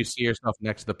 And then you see yourself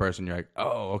next to the person, you're like,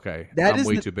 oh, okay. I'm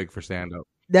way too big for stand-up.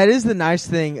 That is the nice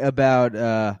thing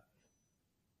about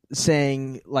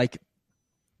saying, like,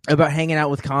 about hanging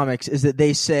out with comics is that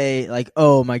they say like,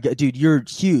 "Oh my god, dude, you're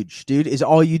huge, dude. Is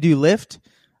all you do lift?"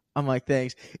 I'm like,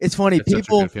 "Thanks." It's funny.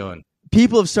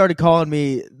 People have started calling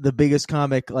me the biggest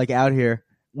comic like out here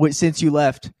since you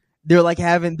left. They're like,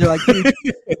 dude,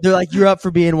 they're like, you're up for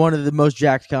being one of the most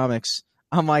jacked comics.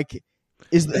 I'm like,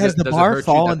 has the bar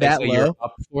fallen that low? You're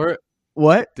up for it?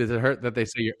 What? Does it hurt that they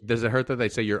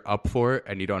say you're up for it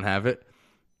and you don't have it?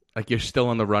 Like you're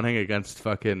still in the running against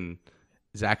fucking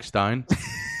Zach Stein?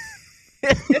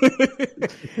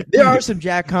 There are some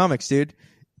jack comics, dude.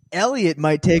 Elliot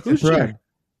might take the throne.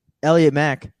 Elliot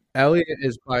Mack. Elliot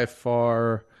is by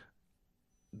far.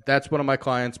 That's one of my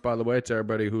clients, by the way, to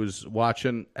everybody who's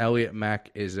watching. Elliot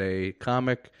Mack is a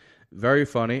comic, very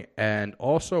funny, and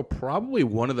also probably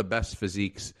one of the best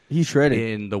physiques. He's shredded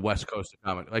in the West Coast of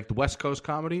comedy. Like the West Coast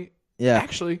comedy. Yeah.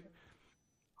 Actually,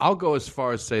 I'll go as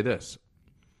far as say this.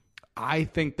 I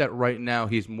think that right now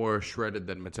he's more shredded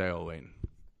than Mateo Lane.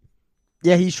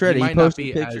 Yeah, he's shredded. He He might not posted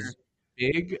be a picture. as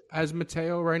big as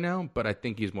Mateo right now, but I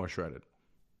think he's more shredded.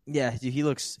 Yeah, dude, he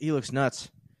looks nuts.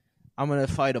 I'm gonna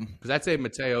fight him because I'd say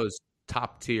Mateo's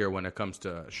top tier when it comes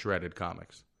to shredded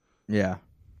comics. Yeah.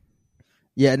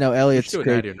 Yeah, no, Elliot's You're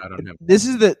great. doing that, you're not on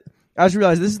him. I just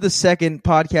realized this is the second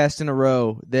podcast in a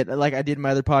row that, like I did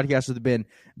my other podcast with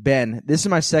Ben. This is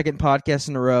my second podcast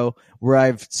in a row where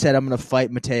I've said I'm going to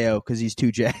fight Mateo because he's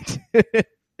too jacked.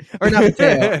 Or not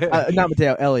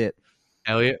Mateo, Elliot.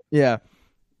 Elliot? Yeah.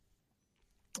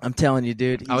 I'm telling you,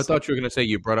 dude. I thought you were going to say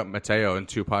you brought up Mateo in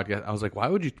 2 podcasts. I was like, why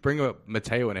would you bring up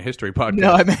Mateo in a history podcast?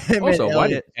 No, I meant also, Elliot. Why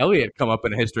did Elliot come up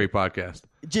in a history podcast?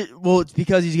 Well, it's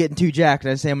because he's getting too jacked,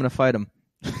 and I say I'm going to fight him.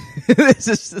 This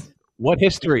is... What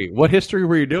history? What history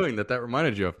were you doing that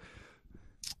reminded you of?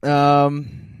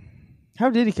 How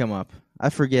did he come up?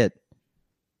 I forget.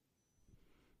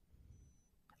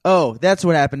 Oh, that's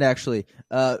what happened, actually.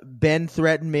 Ben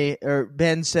threatened me, or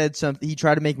Ben said something. He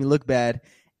tried to make me look bad,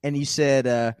 and he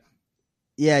said,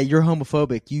 yeah, you're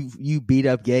homophobic. You beat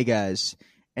up gay guys.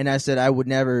 And I said I would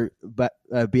never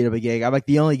beat up a gay guy. I'm like,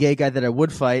 the only gay guy that I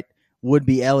would fight would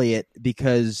be Elliot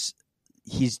because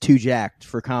he's too jacked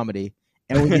for comedy.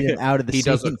 And we need him out of the He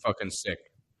scene. does look fucking sick.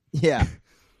 Yeah.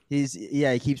 He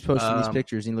keeps posting these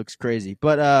pictures and he looks crazy.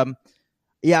 But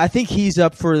yeah, I think he's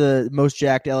up for the most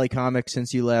jacked LA comic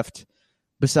since you left.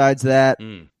 Besides that,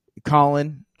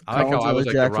 Colin. I like how I was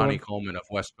like the Ronnie one. Coleman of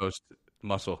West Coast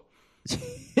muscle.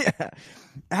 Yeah.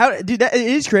 Dude, it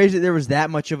is crazy that there was that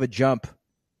much of a jump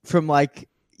from like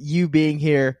you being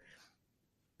here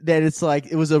that it's like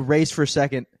it was a race for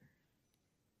second.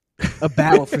 A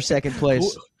battle for second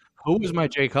place. Who was my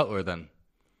Jay Cutler then?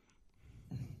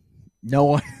 No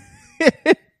one.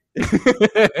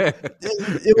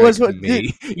 It was what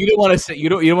me. You don't want to say you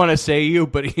don't want to say you,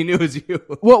 but he knew it was you.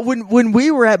 Well, when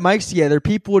we were at Mike's together,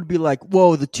 people would be like,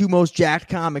 "Whoa, the 2 most jacked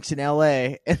comics in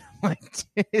LA," and I'm like,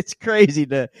 it's crazy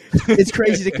to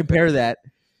compare that.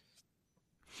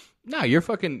 No, you're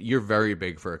very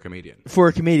big for a comedian. For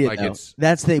a comedian, like though.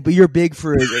 That's the. But you're big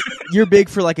for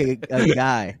like a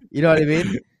guy. You know what I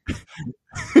mean?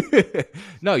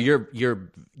 No, you're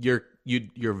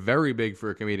very big for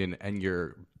a comedian, and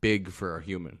you're big for a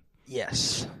human.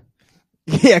 Yes.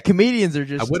 Yeah, comedians are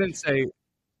just.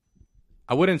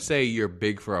 I wouldn't say you're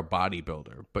big for a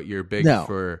bodybuilder, but you're big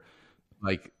for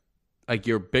like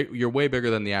you're big. You're way bigger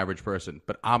than the average person.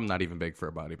 But I'm not even big for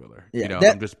a bodybuilder. Yeah,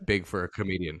 I'm just big for a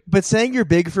comedian. But saying you're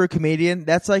big for a comedian,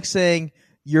 that's like saying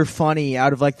you're funny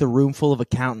out of like the room full of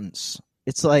accountants.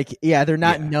 It's like, yeah, they're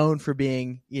not known for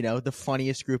being, the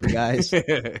funniest group of guys.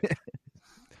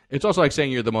 It's also like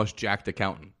saying you're the most jacked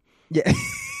accountant. Yeah.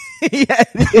 Yeah,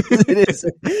 it is.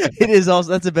 It is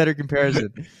also. That's a better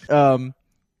comparison.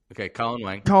 Okay, Colin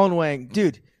Wang. Colin Wang.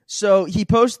 Dude, so he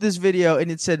posted this video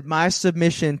and it said, my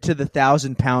submission to the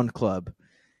 1,000-pound club.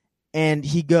 And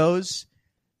he goes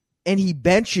and he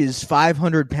benches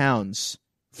 500 pounds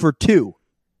for two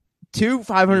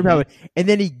 500 pound. And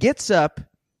then he gets up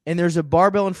and there's a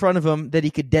barbell in front of him that he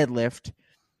could deadlift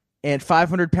and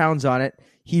 500 pounds on it.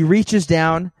 He reaches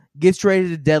down, gets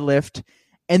ready to deadlift,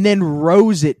 and then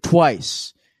rows it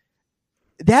twice.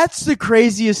 That's the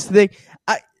craziest thing.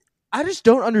 I just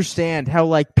don't understand how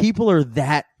like people are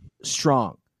that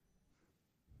strong.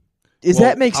 Does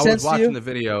that make sense to you? I was watching the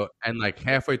video, and like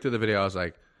halfway through the video, I was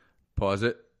like, pause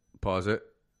it. It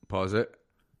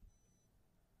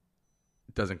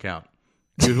doesn't count.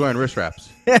 He was wearing wrist wraps.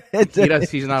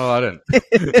 He's not allowed in.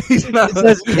 It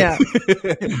doesn't count.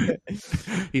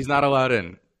 He's not allowed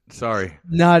in. Sorry.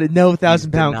 No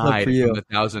 1,000-pound club for you. The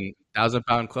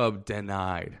 1,000-pound club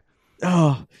denied.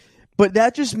 Oh, but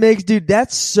that just makes, dude,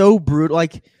 that's so brutal.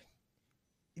 Like,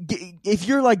 if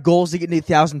your like goals to get into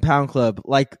the 1,000-pound club,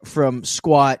 like from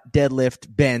squat,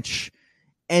 deadlift, bench,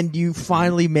 and you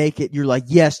finally make it, you're like,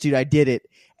 yes, dude, I did it.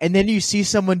 And then you see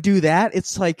someone do that,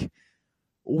 it's like,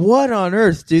 what on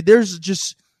earth, dude?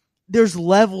 There's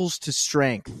levels to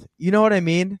strength. You know what I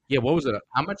mean? Yeah. What was it?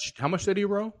 How much did he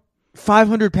row?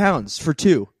 500 pounds for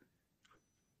two.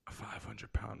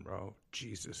 500-pound row.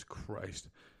 Jesus Christ.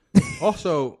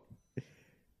 Also,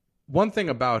 one thing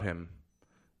about him,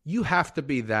 you have to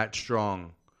be that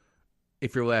strong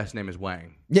if your last name is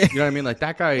Wang. Yeah. You know what I mean? Like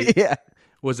that guy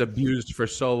was abused for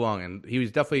so long, and he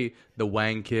was definitely the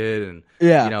Wang kid, and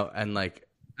and like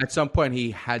at some point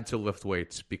he had to lift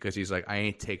weights because he's like, I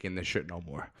ain't taking this shit no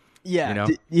more. Yeah,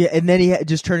 and then he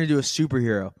just turned into a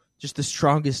superhero, just the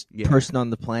strongest person on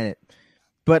the planet.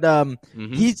 But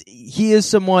he is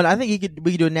someone. I think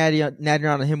we could do a natty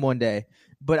on him one day.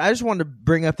 But I just wanted to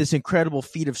bring up this incredible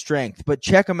feat of strength. But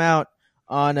check him out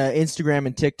on Instagram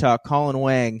and TikTok, Colin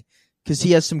Wang, because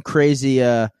he has some crazy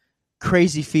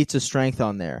feats of strength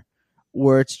on there,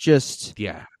 where it's just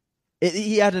Yeah.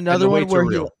 He had another one where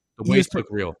the weights look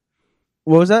real.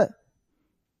 What was that?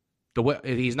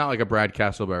 He's not like a Brad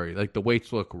Castleberry. Like the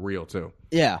weights look real too.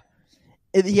 Yeah,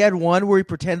 he had one where he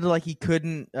pretended like he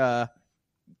couldn't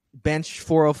bench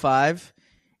 405,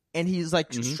 and he's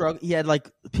like he had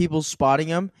like people spotting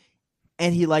him,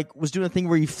 and he like was doing a thing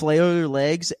where he flailed their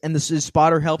legs, and his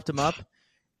spotter helped him up,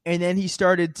 and then he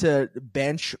started to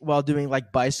bench while doing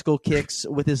like bicycle kicks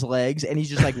with his legs, and he's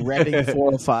just like repping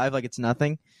 405 like it's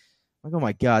nothing. Like, oh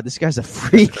my god, this guy's a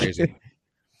freak. That's crazy.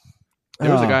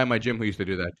 There was a guy in my gym who used to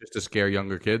do that just to scare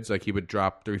younger kids. Like he would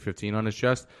drop 315 on his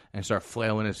chest and start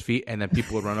flailing his feet, and then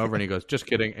people would run over and he goes, "Just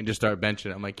kidding," and just start benching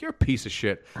it. I'm like, "You're a piece of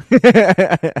shit."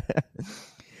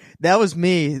 That was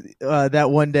me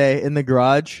that one day in the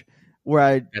garage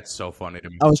where That's so funny to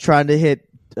me. I was trying to hit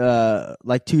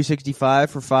like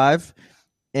 265 for 5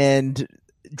 and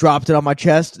dropped it on my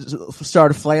chest,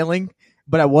 started flailing,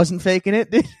 but I wasn't faking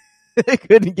it. I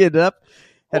couldn't get it up.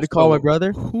 Had to call my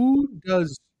brother. Who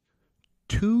does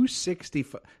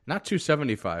 265, not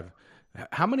 275?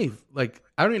 How many, like,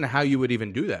 I don't even know how you would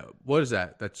even do that. What is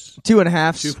that? That's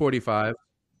 2.5. 245.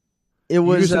 It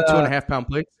was using 2.5 pound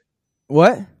plates?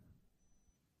 What?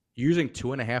 You're using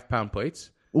 2.5 pound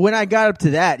plates? When I got up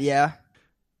to that, yeah.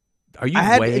 Are you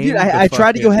weighing? I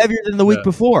tried to go heavier than the week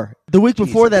before. The week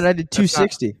before that, I did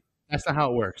 260. That's not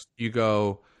how it works. You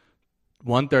go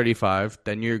 135,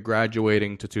 then you're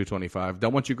graduating to 225.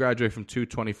 Then once you graduate from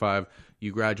 225,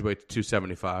 you graduate to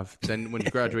 275. Then when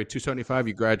you graduate 275,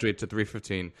 you graduate to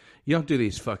 315. You don't do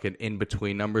these fucking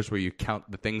in-between numbers where you count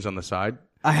the things on the side.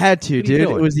 I had to, dude. It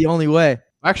was the only way.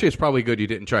 Actually, it's probably good you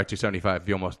didn't try 275.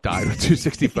 You almost died with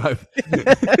 265.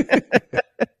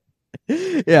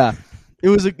 Yeah. It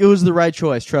was the right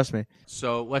choice, trust me.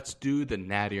 So let's do the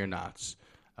natty or nots.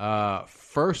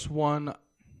 First one,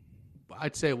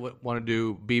 I'd say want to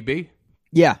do BB?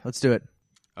 Yeah, let's do it.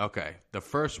 Okay. The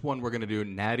first one we're going to do,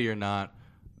 natty or not,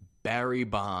 Barry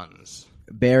Bonds.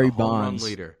 Barry Bonds. Home run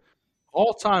leader.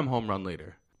 All-time home run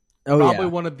leader. Oh, Probably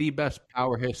one of the best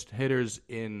power hitters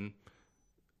in,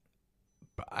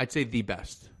 I'd say the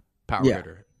best power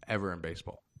hitter ever in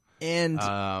baseball. And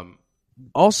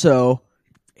also,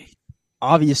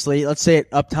 obviously, let's say it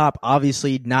up top,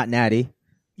 obviously not natty.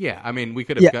 Yeah, I mean, we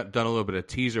could have done a little bit of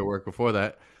teaser work before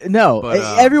that. No, but,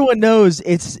 everyone knows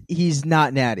he's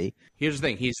not natty. Here's the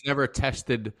thing. He's never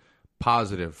tested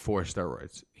positive for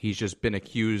steroids. He's just been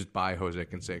accused by Jose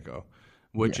Canseco,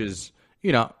 which is,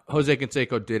 Jose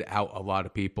Canseco did out a lot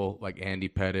of people like Andy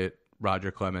Pettit,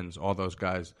 Roger Clemens, all those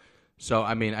guys. So,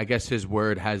 I mean, I guess his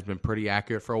word has been pretty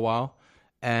accurate for a while.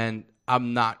 And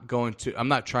I'm not trying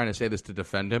to say this to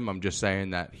defend him. I'm just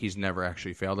saying that he's never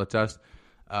actually failed a test.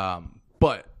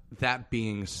 But that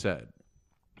being said,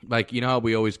 like, how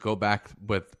we always go back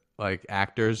with like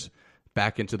actors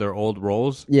back into their old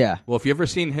roles? Yeah. Well, if you ever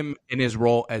seen him in his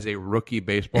role as a rookie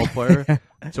baseball player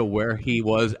to where he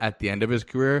was at the end of his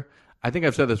career, I think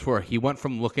I've said this before. He went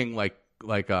from looking like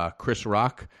Chris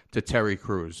Rock to Terry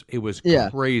Crews. It was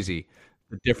crazy,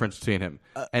 the difference between him.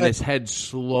 And his head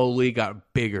slowly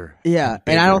got bigger. Yeah,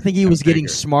 and I don't think he was getting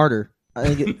smarter.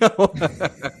 I think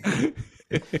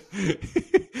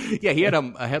yeah, he had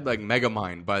a head like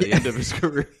Megamind by the end of his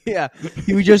career. Yeah,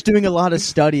 he was just doing a lot of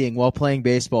studying while playing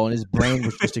baseball, and his brain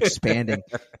was just expanding.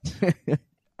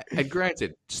 And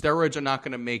granted, steroids are not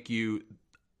going to make you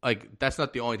that's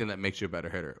not the only thing that makes you a better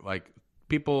hitter. Like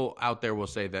people out there will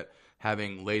say that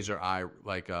having laser eye,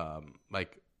 like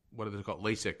what are they called,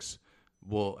 LASIK,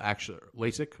 will actually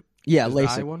LASIK. Yeah, is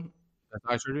LASIK the eye one. That's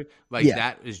eye surgery.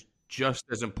 That is just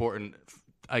as important.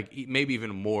 Like maybe even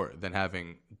more than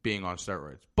being on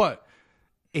steroids. But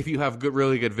if you have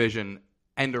really good vision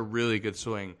and a really good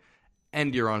swing,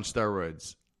 and you're on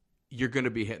steroids, you're going to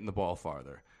be hitting the ball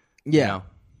farther. Yeah,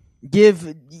 give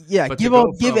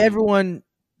everyone.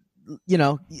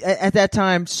 At that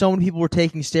time, so many people were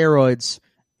taking steroids,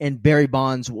 and Barry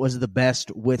Bonds was the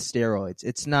best with steroids.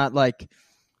 It's not like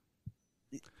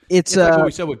it's like what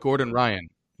we said with Gordon Ryan.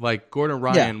 Like Gordon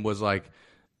Ryan was like.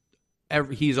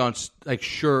 He's on, like,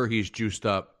 sure, he's juiced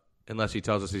up unless he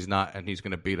tells us he's not and he's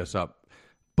going to beat us up.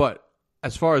 But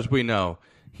as far as we know,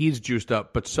 he's juiced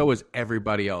up, but so is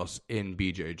everybody else in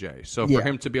BJJ. So for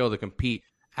him to be able to compete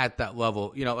at that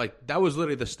level, that was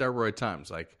literally the steroid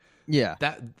times. Like,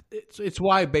 that it's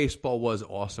why baseball was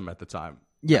awesome at the time.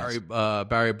 Yes.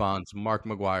 Barry Bonds, Mark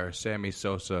McGwire, Sammy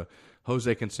Sosa,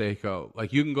 Jose Canseco.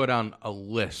 Like, you can go down a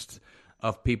list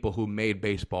of people who made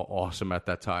baseball awesome at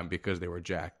that time because they were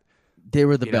jacked. They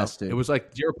were the best, dude. It was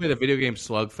like, do you ever play the video game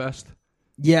Slugfest?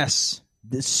 Yes.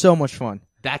 It's so much fun.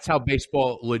 That's how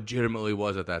baseball legitimately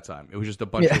was at that time. It was just a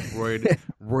bunch of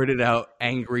roided out,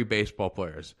 angry baseball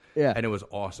players. Yeah. And it was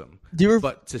awesome. Do you ever,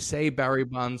 But to say Barry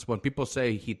Bonds, when people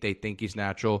say they think he's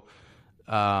natural,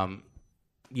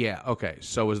 yeah, okay.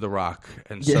 So is The Rock,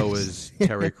 and so is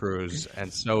Terry Crews,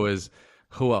 and so is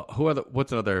who else?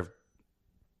 What's another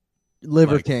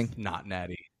Liver King? Not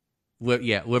Natty.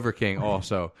 Liver King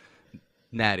also.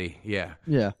 Natty, yeah.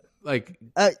 Yeah. Like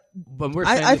when we're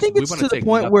I think it's to the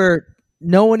point where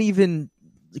no one even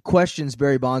questions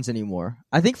Barry Bonds anymore.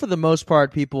 I think for the most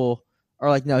part, people are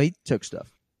like, no, he took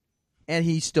stuff, and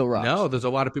he still rocks. No, there's a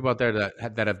lot of people out there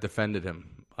that have defended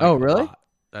him. Oh, really?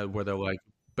 Where they're like,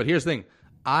 but here's the thing.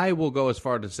 I will go as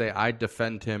far to say I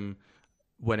defend him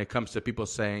when it comes to people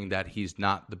saying that he's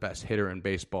not the best hitter in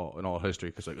baseball in all history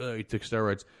because he took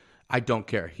steroids. I don't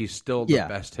care. He's still the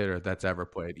best hitter that's ever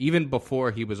played. Even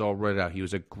before he was all read out, he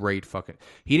was a great fucking.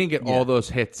 He didn't get all those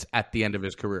hits at the end of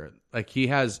his career. Like he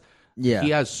has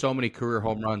so many career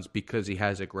home runs because he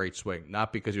has a great swing,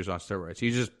 not because he was on steroids.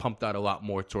 He just pumped out a lot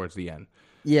more towards the end.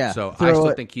 Yeah. So I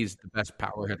still think he's the best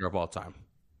power hitter of all time.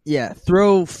 Yeah.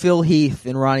 Throw Phil Heath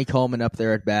and Ronnie Coleman up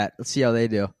there at bat. Let's see how they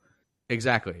do.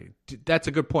 Exactly. That's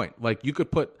a good point. Like you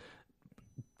could put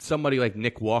somebody like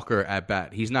Nick Walker at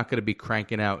bat. He's not going to be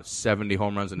cranking out 70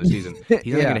 home runs in a season.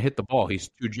 He's not going to hit the ball. He's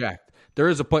too jacked. There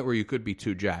is a point where you could be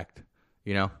too jacked,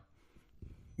 you know?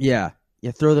 Yeah.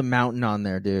 Yeah, throw the mountain on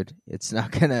there, dude. It's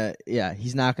not going to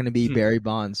he's not going to be Barry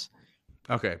Bonds.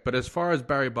 Okay, but as far as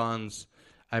Barry Bonds,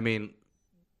 I mean,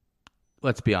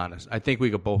 let's be honest. I think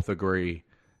we could both agree,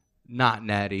 not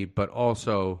Natty, but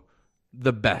also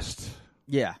the best.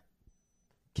 Yeah.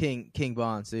 King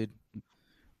Bonds, dude.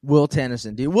 Will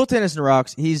Tennyson, dude. Will Tennyson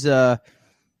rocks. He's I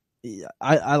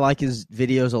like his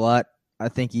videos a lot. I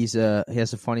think he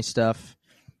has some funny stuff.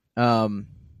 I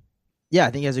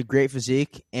think he has a great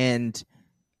physique, and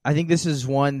I think this is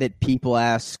one that people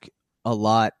ask a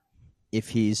lot if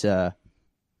he's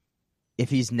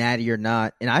natty or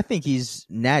not. And I think he's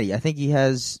natty. I think he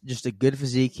has just a good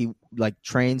physique. He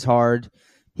trains hard.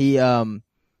 He kind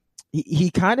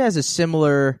of has a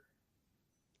similar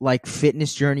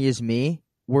fitness journey as me,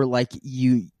 where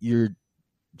you're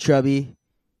chubby,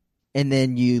 and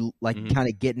then you kind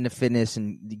of get into fitness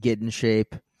and get in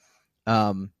shape.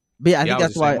 But I think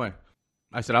that's why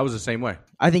I said I was the same way.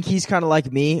 I think he's kind of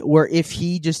like me, where if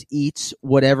he just eats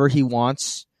whatever he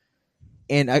wants,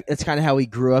 and that's kind of how he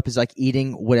grew up, is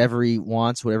eating whatever he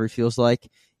wants, whatever he feels like,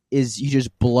 is you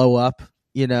just blow up,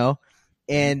 you know?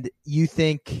 And you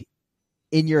think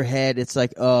in your head, it's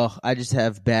oh, I just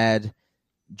have bad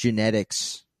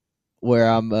genetics,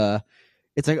 where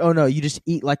it's oh no, you just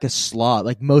eat like a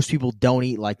sloth. Most people don't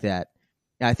eat like that.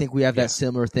 And I think we have that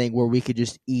similar thing where we could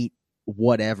just eat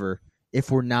whatever if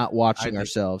we're not watching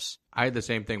ourselves. I had the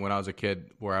same thing when I was a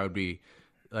kid, where I would be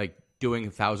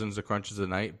doing thousands of crunches a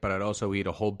night, but I'd also eat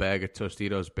a whole bag of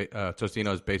Tostino's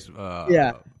base,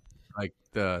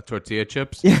 the tortilla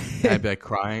chips. And I'd be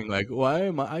crying, why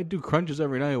am I do crunches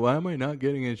every night? Why am I not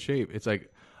getting in shape? It's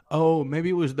oh,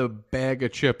 maybe it was the bag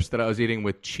of chips that I was eating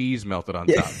with cheese melted on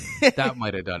top. That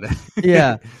might have done it.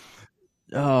 Yeah.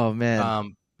 Oh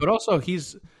man. But also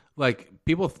he's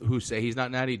people who say he's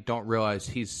not natty don't realize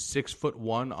he's 6'1",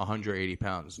 180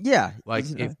 pounds. Yeah.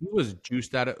 If he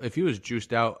was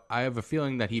juiced out, I have a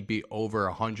feeling that he'd be over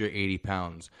 180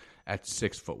 pounds at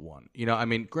 6'1". You know, I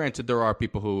mean, granted, there are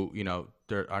people who,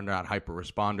 are not hyper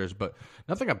responders, but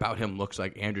nothing about him looks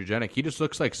androgenic. He just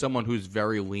looks like someone who's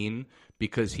very lean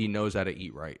because he knows how to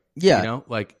eat right. Yeah.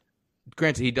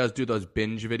 Granted, he does do those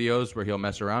binge videos where he'll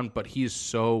mess around, but he's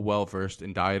so well versed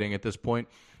in dieting at this point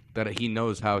that he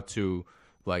knows how to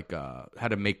how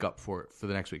to make up for it for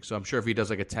the next week. So I'm sure if he does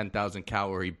a 10,000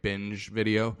 calorie binge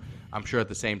video, I'm sure at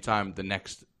the same time the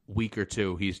next week or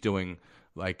two he's doing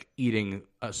eating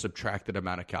a subtracted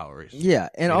amount of calories. Yeah,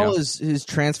 and all his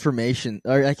transformation,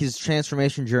 or his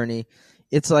transformation journey,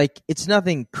 it's it's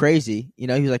nothing crazy. You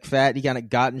know, he was fat, he kind of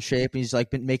got in shape, and he's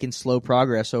been making slow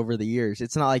progress over the years.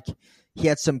 It's not like he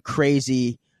had some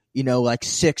crazy,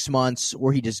 6 months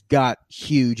where he just got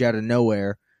huge out of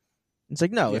nowhere. It's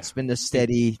no, it's been a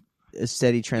steady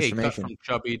transformation. He cut from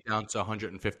chubby down to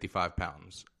 155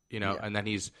 pounds, and then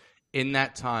he's in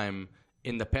that time.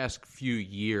 In the past few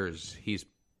years, he's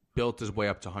built his way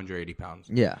up to 180 pounds.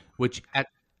 Yeah, which at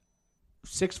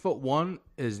 6'1"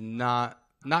 is not.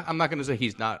 I'm not going to say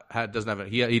he's not doesn't have.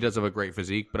 He does have a great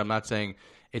physique, but I'm not saying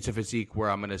it's a physique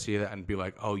where I'm going to see that and be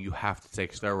oh, you have to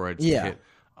take steroids to hit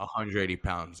 180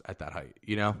 pounds at that height.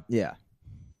 You know? Yeah.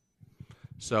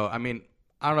 So I mean,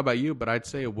 I don't know about you, but I'd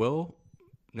say Will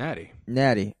Natty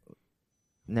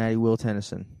Will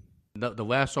Tennyson. The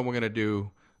last one we're going to do.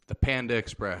 The Panda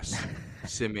Express,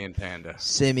 Simian Panda.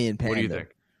 Simian Panda. What do you think?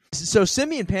 So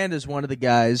Simian Panda is one of the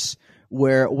guys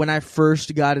where when I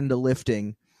first got into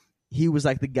lifting, he was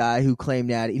like the guy who claimed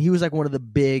that he was like one of the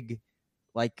big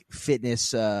like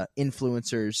fitness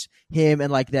influencers. Him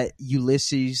and like that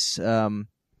Ulysses. I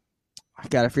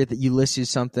forget that Ulysses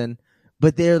something,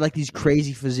 but they're like these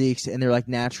crazy physiques and they're like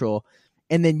natural.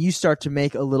 And then you start to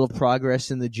make a little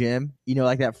progress in the gym,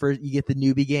 like that first, you get the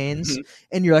newbie gains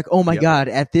and you're like, oh my God,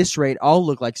 at this rate, I'll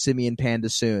look like Simian Panda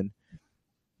soon.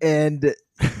 And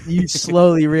you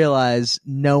slowly realize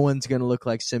no one's going to look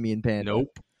like Simian Panda.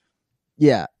 Nope.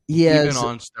 Yeah. He has, even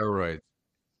on steroids.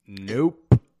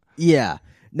 Nope. Yeah.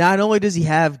 Not only does he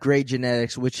have great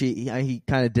genetics, which he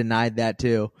kind of denied that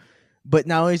too, but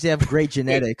not only does he have great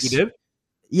genetics. He did?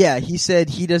 Yeah. He said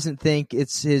he doesn't think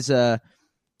it's his,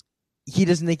 he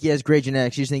doesn't think he has great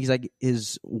genetics. He just thinks like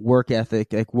his work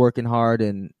ethic, like working hard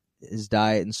and his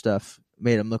diet and stuff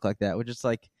made him look like that, which is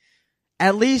like,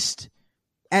 at least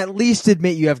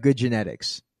admit you have good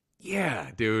genetics.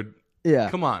 Yeah, dude. Yeah.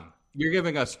 Come on. You're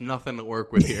giving us nothing to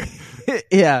work with here.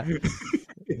 Yeah.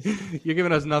 You're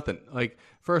giving us nothing. Like,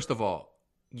 first of all,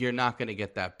 you're not going to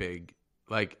get that big.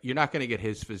 Like, you're not going to get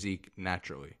his physique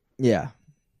naturally. Yeah.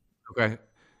 Okay?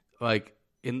 Like,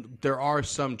 there are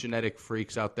some genetic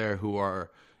freaks out there who are,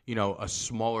 a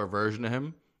smaller version of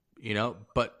him,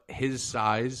 but his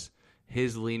size,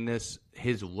 his leanness,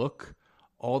 his look,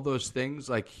 all those things,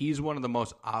 like he's one of the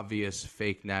most obvious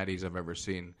fake natties I've ever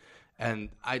seen. And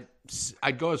I'd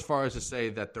go as far as to say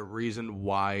that the reason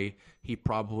why he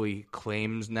probably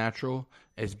claims natural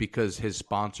is because his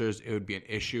sponsors, it would be an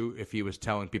issue if he was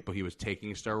telling people he was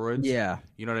taking steroids. Yeah.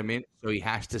 You know what I mean? So he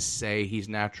has to say he's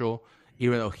natural,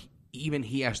 even though even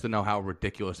he has to know how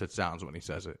ridiculous it sounds when he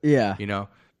says it. Yeah.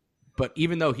 But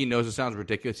even though he knows it sounds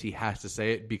ridiculous, he has to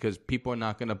say it because people are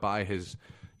not going to buy his,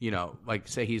 like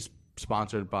say he's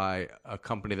sponsored by a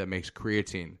company that makes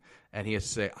creatine and he has to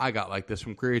say, I got like this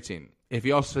from creatine. If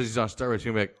he also says he's on steroids, he's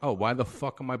going to be like, oh, why the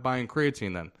fuck am I buying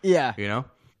creatine then? Yeah.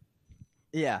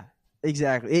 Yeah,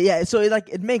 exactly. Yeah. So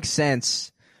it makes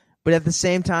sense. But at the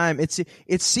same time,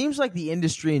 it seems like the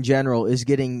industry in general is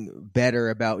getting better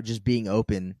about just being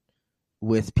open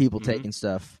with people taking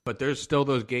stuff. But there's still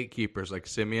those gatekeepers like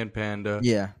Simian Panda,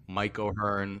 Mike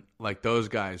O'Hearn, like those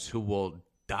guys who will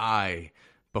die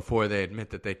before they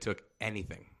admit that they took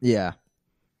anything. Yeah.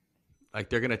 Like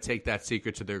they're going to take that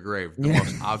secret to their grave. The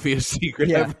most obvious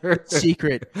secret ever.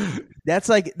 Secret. That's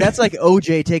like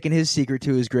OJ taking his secret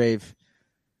to his grave.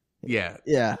 Yeah.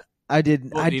 Yeah. I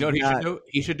did. Well, you know what he should do?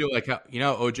 He should do like how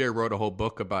OJ wrote a whole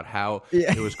book about how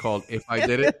it was called "If I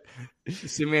Did It."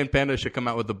 Simian Panda should come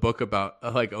out with a book about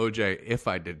like OJ if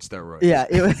I did steroids. Yeah,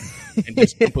 and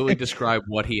just completely describe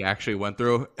what he actually went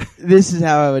through. This is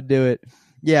how I would do it.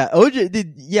 Yeah, OJ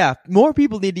did. Yeah, more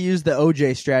people need to use the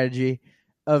OJ strategy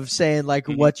of saying like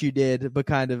what you did, but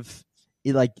kind of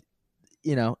like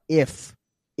if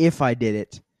I did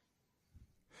it.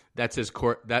 That's his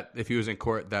court. That if he was in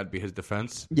court, that'd be his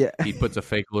defense. Yeah, he puts a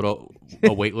fake a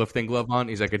weightlifting glove on.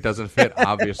 He's like, it doesn't fit.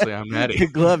 Obviously, I'm natty. The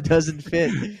glove doesn't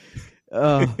fit.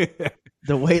 Oh, the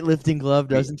weightlifting glove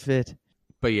doesn't fit.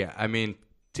 But yeah, I mean,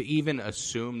 to even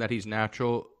assume that he's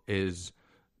natural is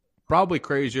probably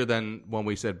crazier than when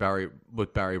we said Barry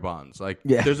Bonds. Like,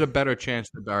 there's a better chance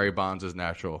that Barry Bonds is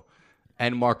natural,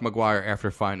 and Mark McGwire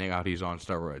after finding out he's on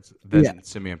steroids than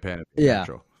Simian Panda is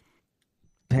natural.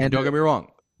 And don't get me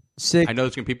wrong. Sick. I know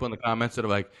there's going to be people in the comments that are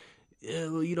like,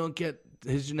 well, you don't get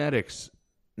his genetics.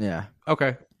 Yeah.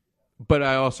 Okay. But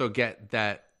I also get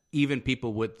that even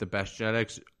people with the best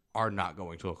genetics are not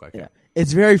going to look like him.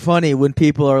 It's very funny when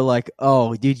people are like,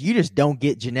 oh, dude, you just don't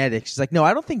get genetics. It's like, no,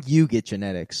 I don't think you get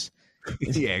genetics.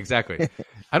 Yeah, exactly.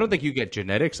 I don't think you get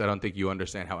genetics. I don't think you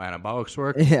understand how anabolics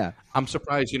work. Yeah. I'm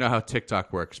surprised you know how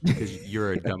TikTok works because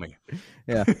you're a dummy.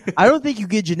 Yeah. I don't think you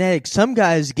get genetics. Some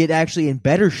guys get actually in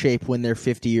better shape when they're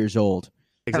 50 years old.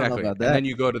 Exactly. And then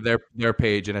you go to their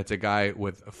page and it's a guy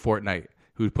with Fortnite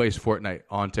who plays Fortnite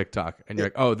on TikTok. And you're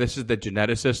like, oh, this is the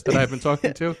geneticist that I've been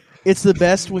talking to? It's the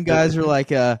best when guys are like,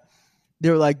 they're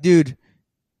like, dude,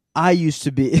 I used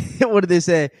to be, what did they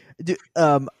say? Dude,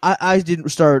 I didn't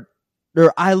start,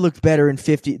 or I looked better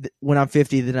when I'm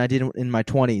 50 than I did in my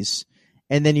 20s.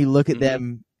 And then you look at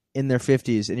them in their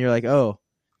 50s and you're like, oh,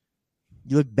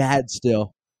 you look bad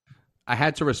still. I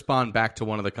had to respond back to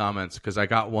one of the comments because I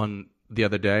got one the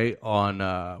other day on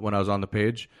when I was on the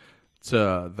page to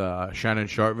the Shannon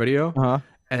Sharp video. Uh-huh.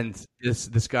 And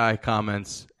this guy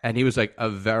comments, and he was like a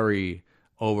very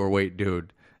overweight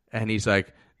dude. And he's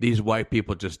like, these white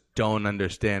people just don't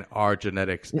understand our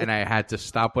genetics. And I had to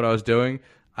stop what I was doing.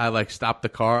 I like stopped the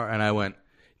car and I went,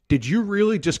 did you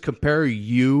really just compare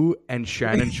you and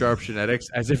Shannon Sharp genetics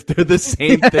as if they're the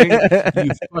same thing?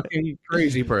 You fucking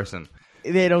crazy person.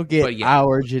 They don't get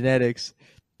our genetics.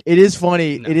 It is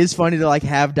funny. No. It is funny to like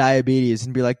have diabetes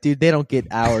and be like, dude, they don't get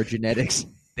our genetics.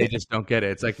 They just don't get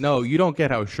it. It's like, no, you don't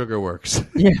get how sugar works.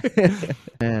 Yeah.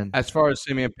 Man. As far as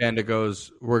Simian Panda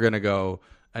goes, we're going to go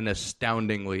an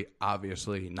astoundingly,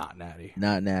 obviously, not natty.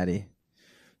 Not natty.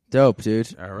 Dope,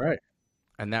 dude. All right.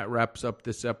 And that wraps up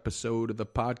this episode of the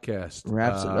podcast.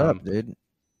 Wraps it up, dude.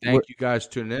 Thank you guys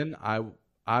tuning in.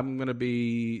 I'm going to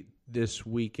be this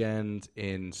weekend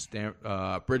in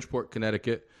Bridgeport,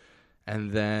 Connecticut.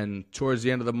 And then towards the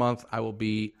end of the month, I will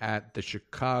be at the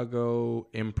Chicago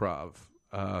Improv.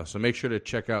 So make sure to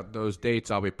check out those dates.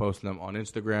 I'll be posting them on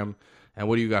Instagram. And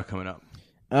what do you got coming up?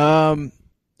 I'm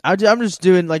just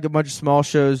doing like a bunch of small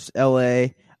shows, LA.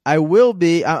 I'm going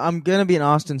to be in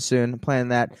Austin soon. I'm planning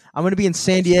that. I'm going to be in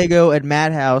San Diego at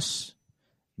Madhouse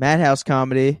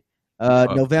Comedy,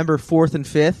 November 4th and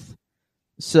 5th.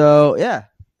 So yeah,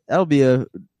 that'll be a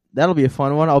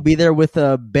fun one. I'll be there with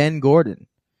Ben Gordon.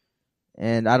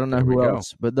 And I don't know who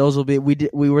else, but those will be.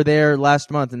 We were there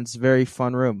last month, and it's a very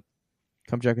fun room.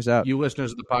 Come check us out. You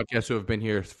listeners of the podcast who have been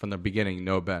here from the beginning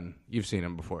know Ben. You've seen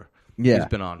him before. Yeah, he's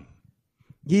been on.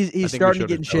 He's starting to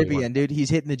get in shape again, dude.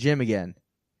 He's hitting the gym again.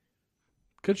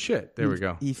 Good shit. There we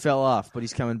go. He fell off, but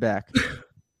he's coming back.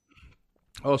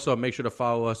 Also, make sure to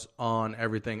follow us on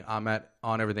everything. I'm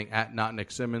on everything at Not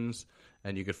Nick Simmons,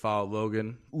 and you could follow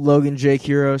Logan J.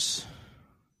 Kuros.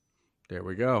 There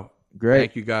we go. Great.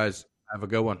 Thank you guys. Have a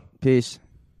good one. Peace.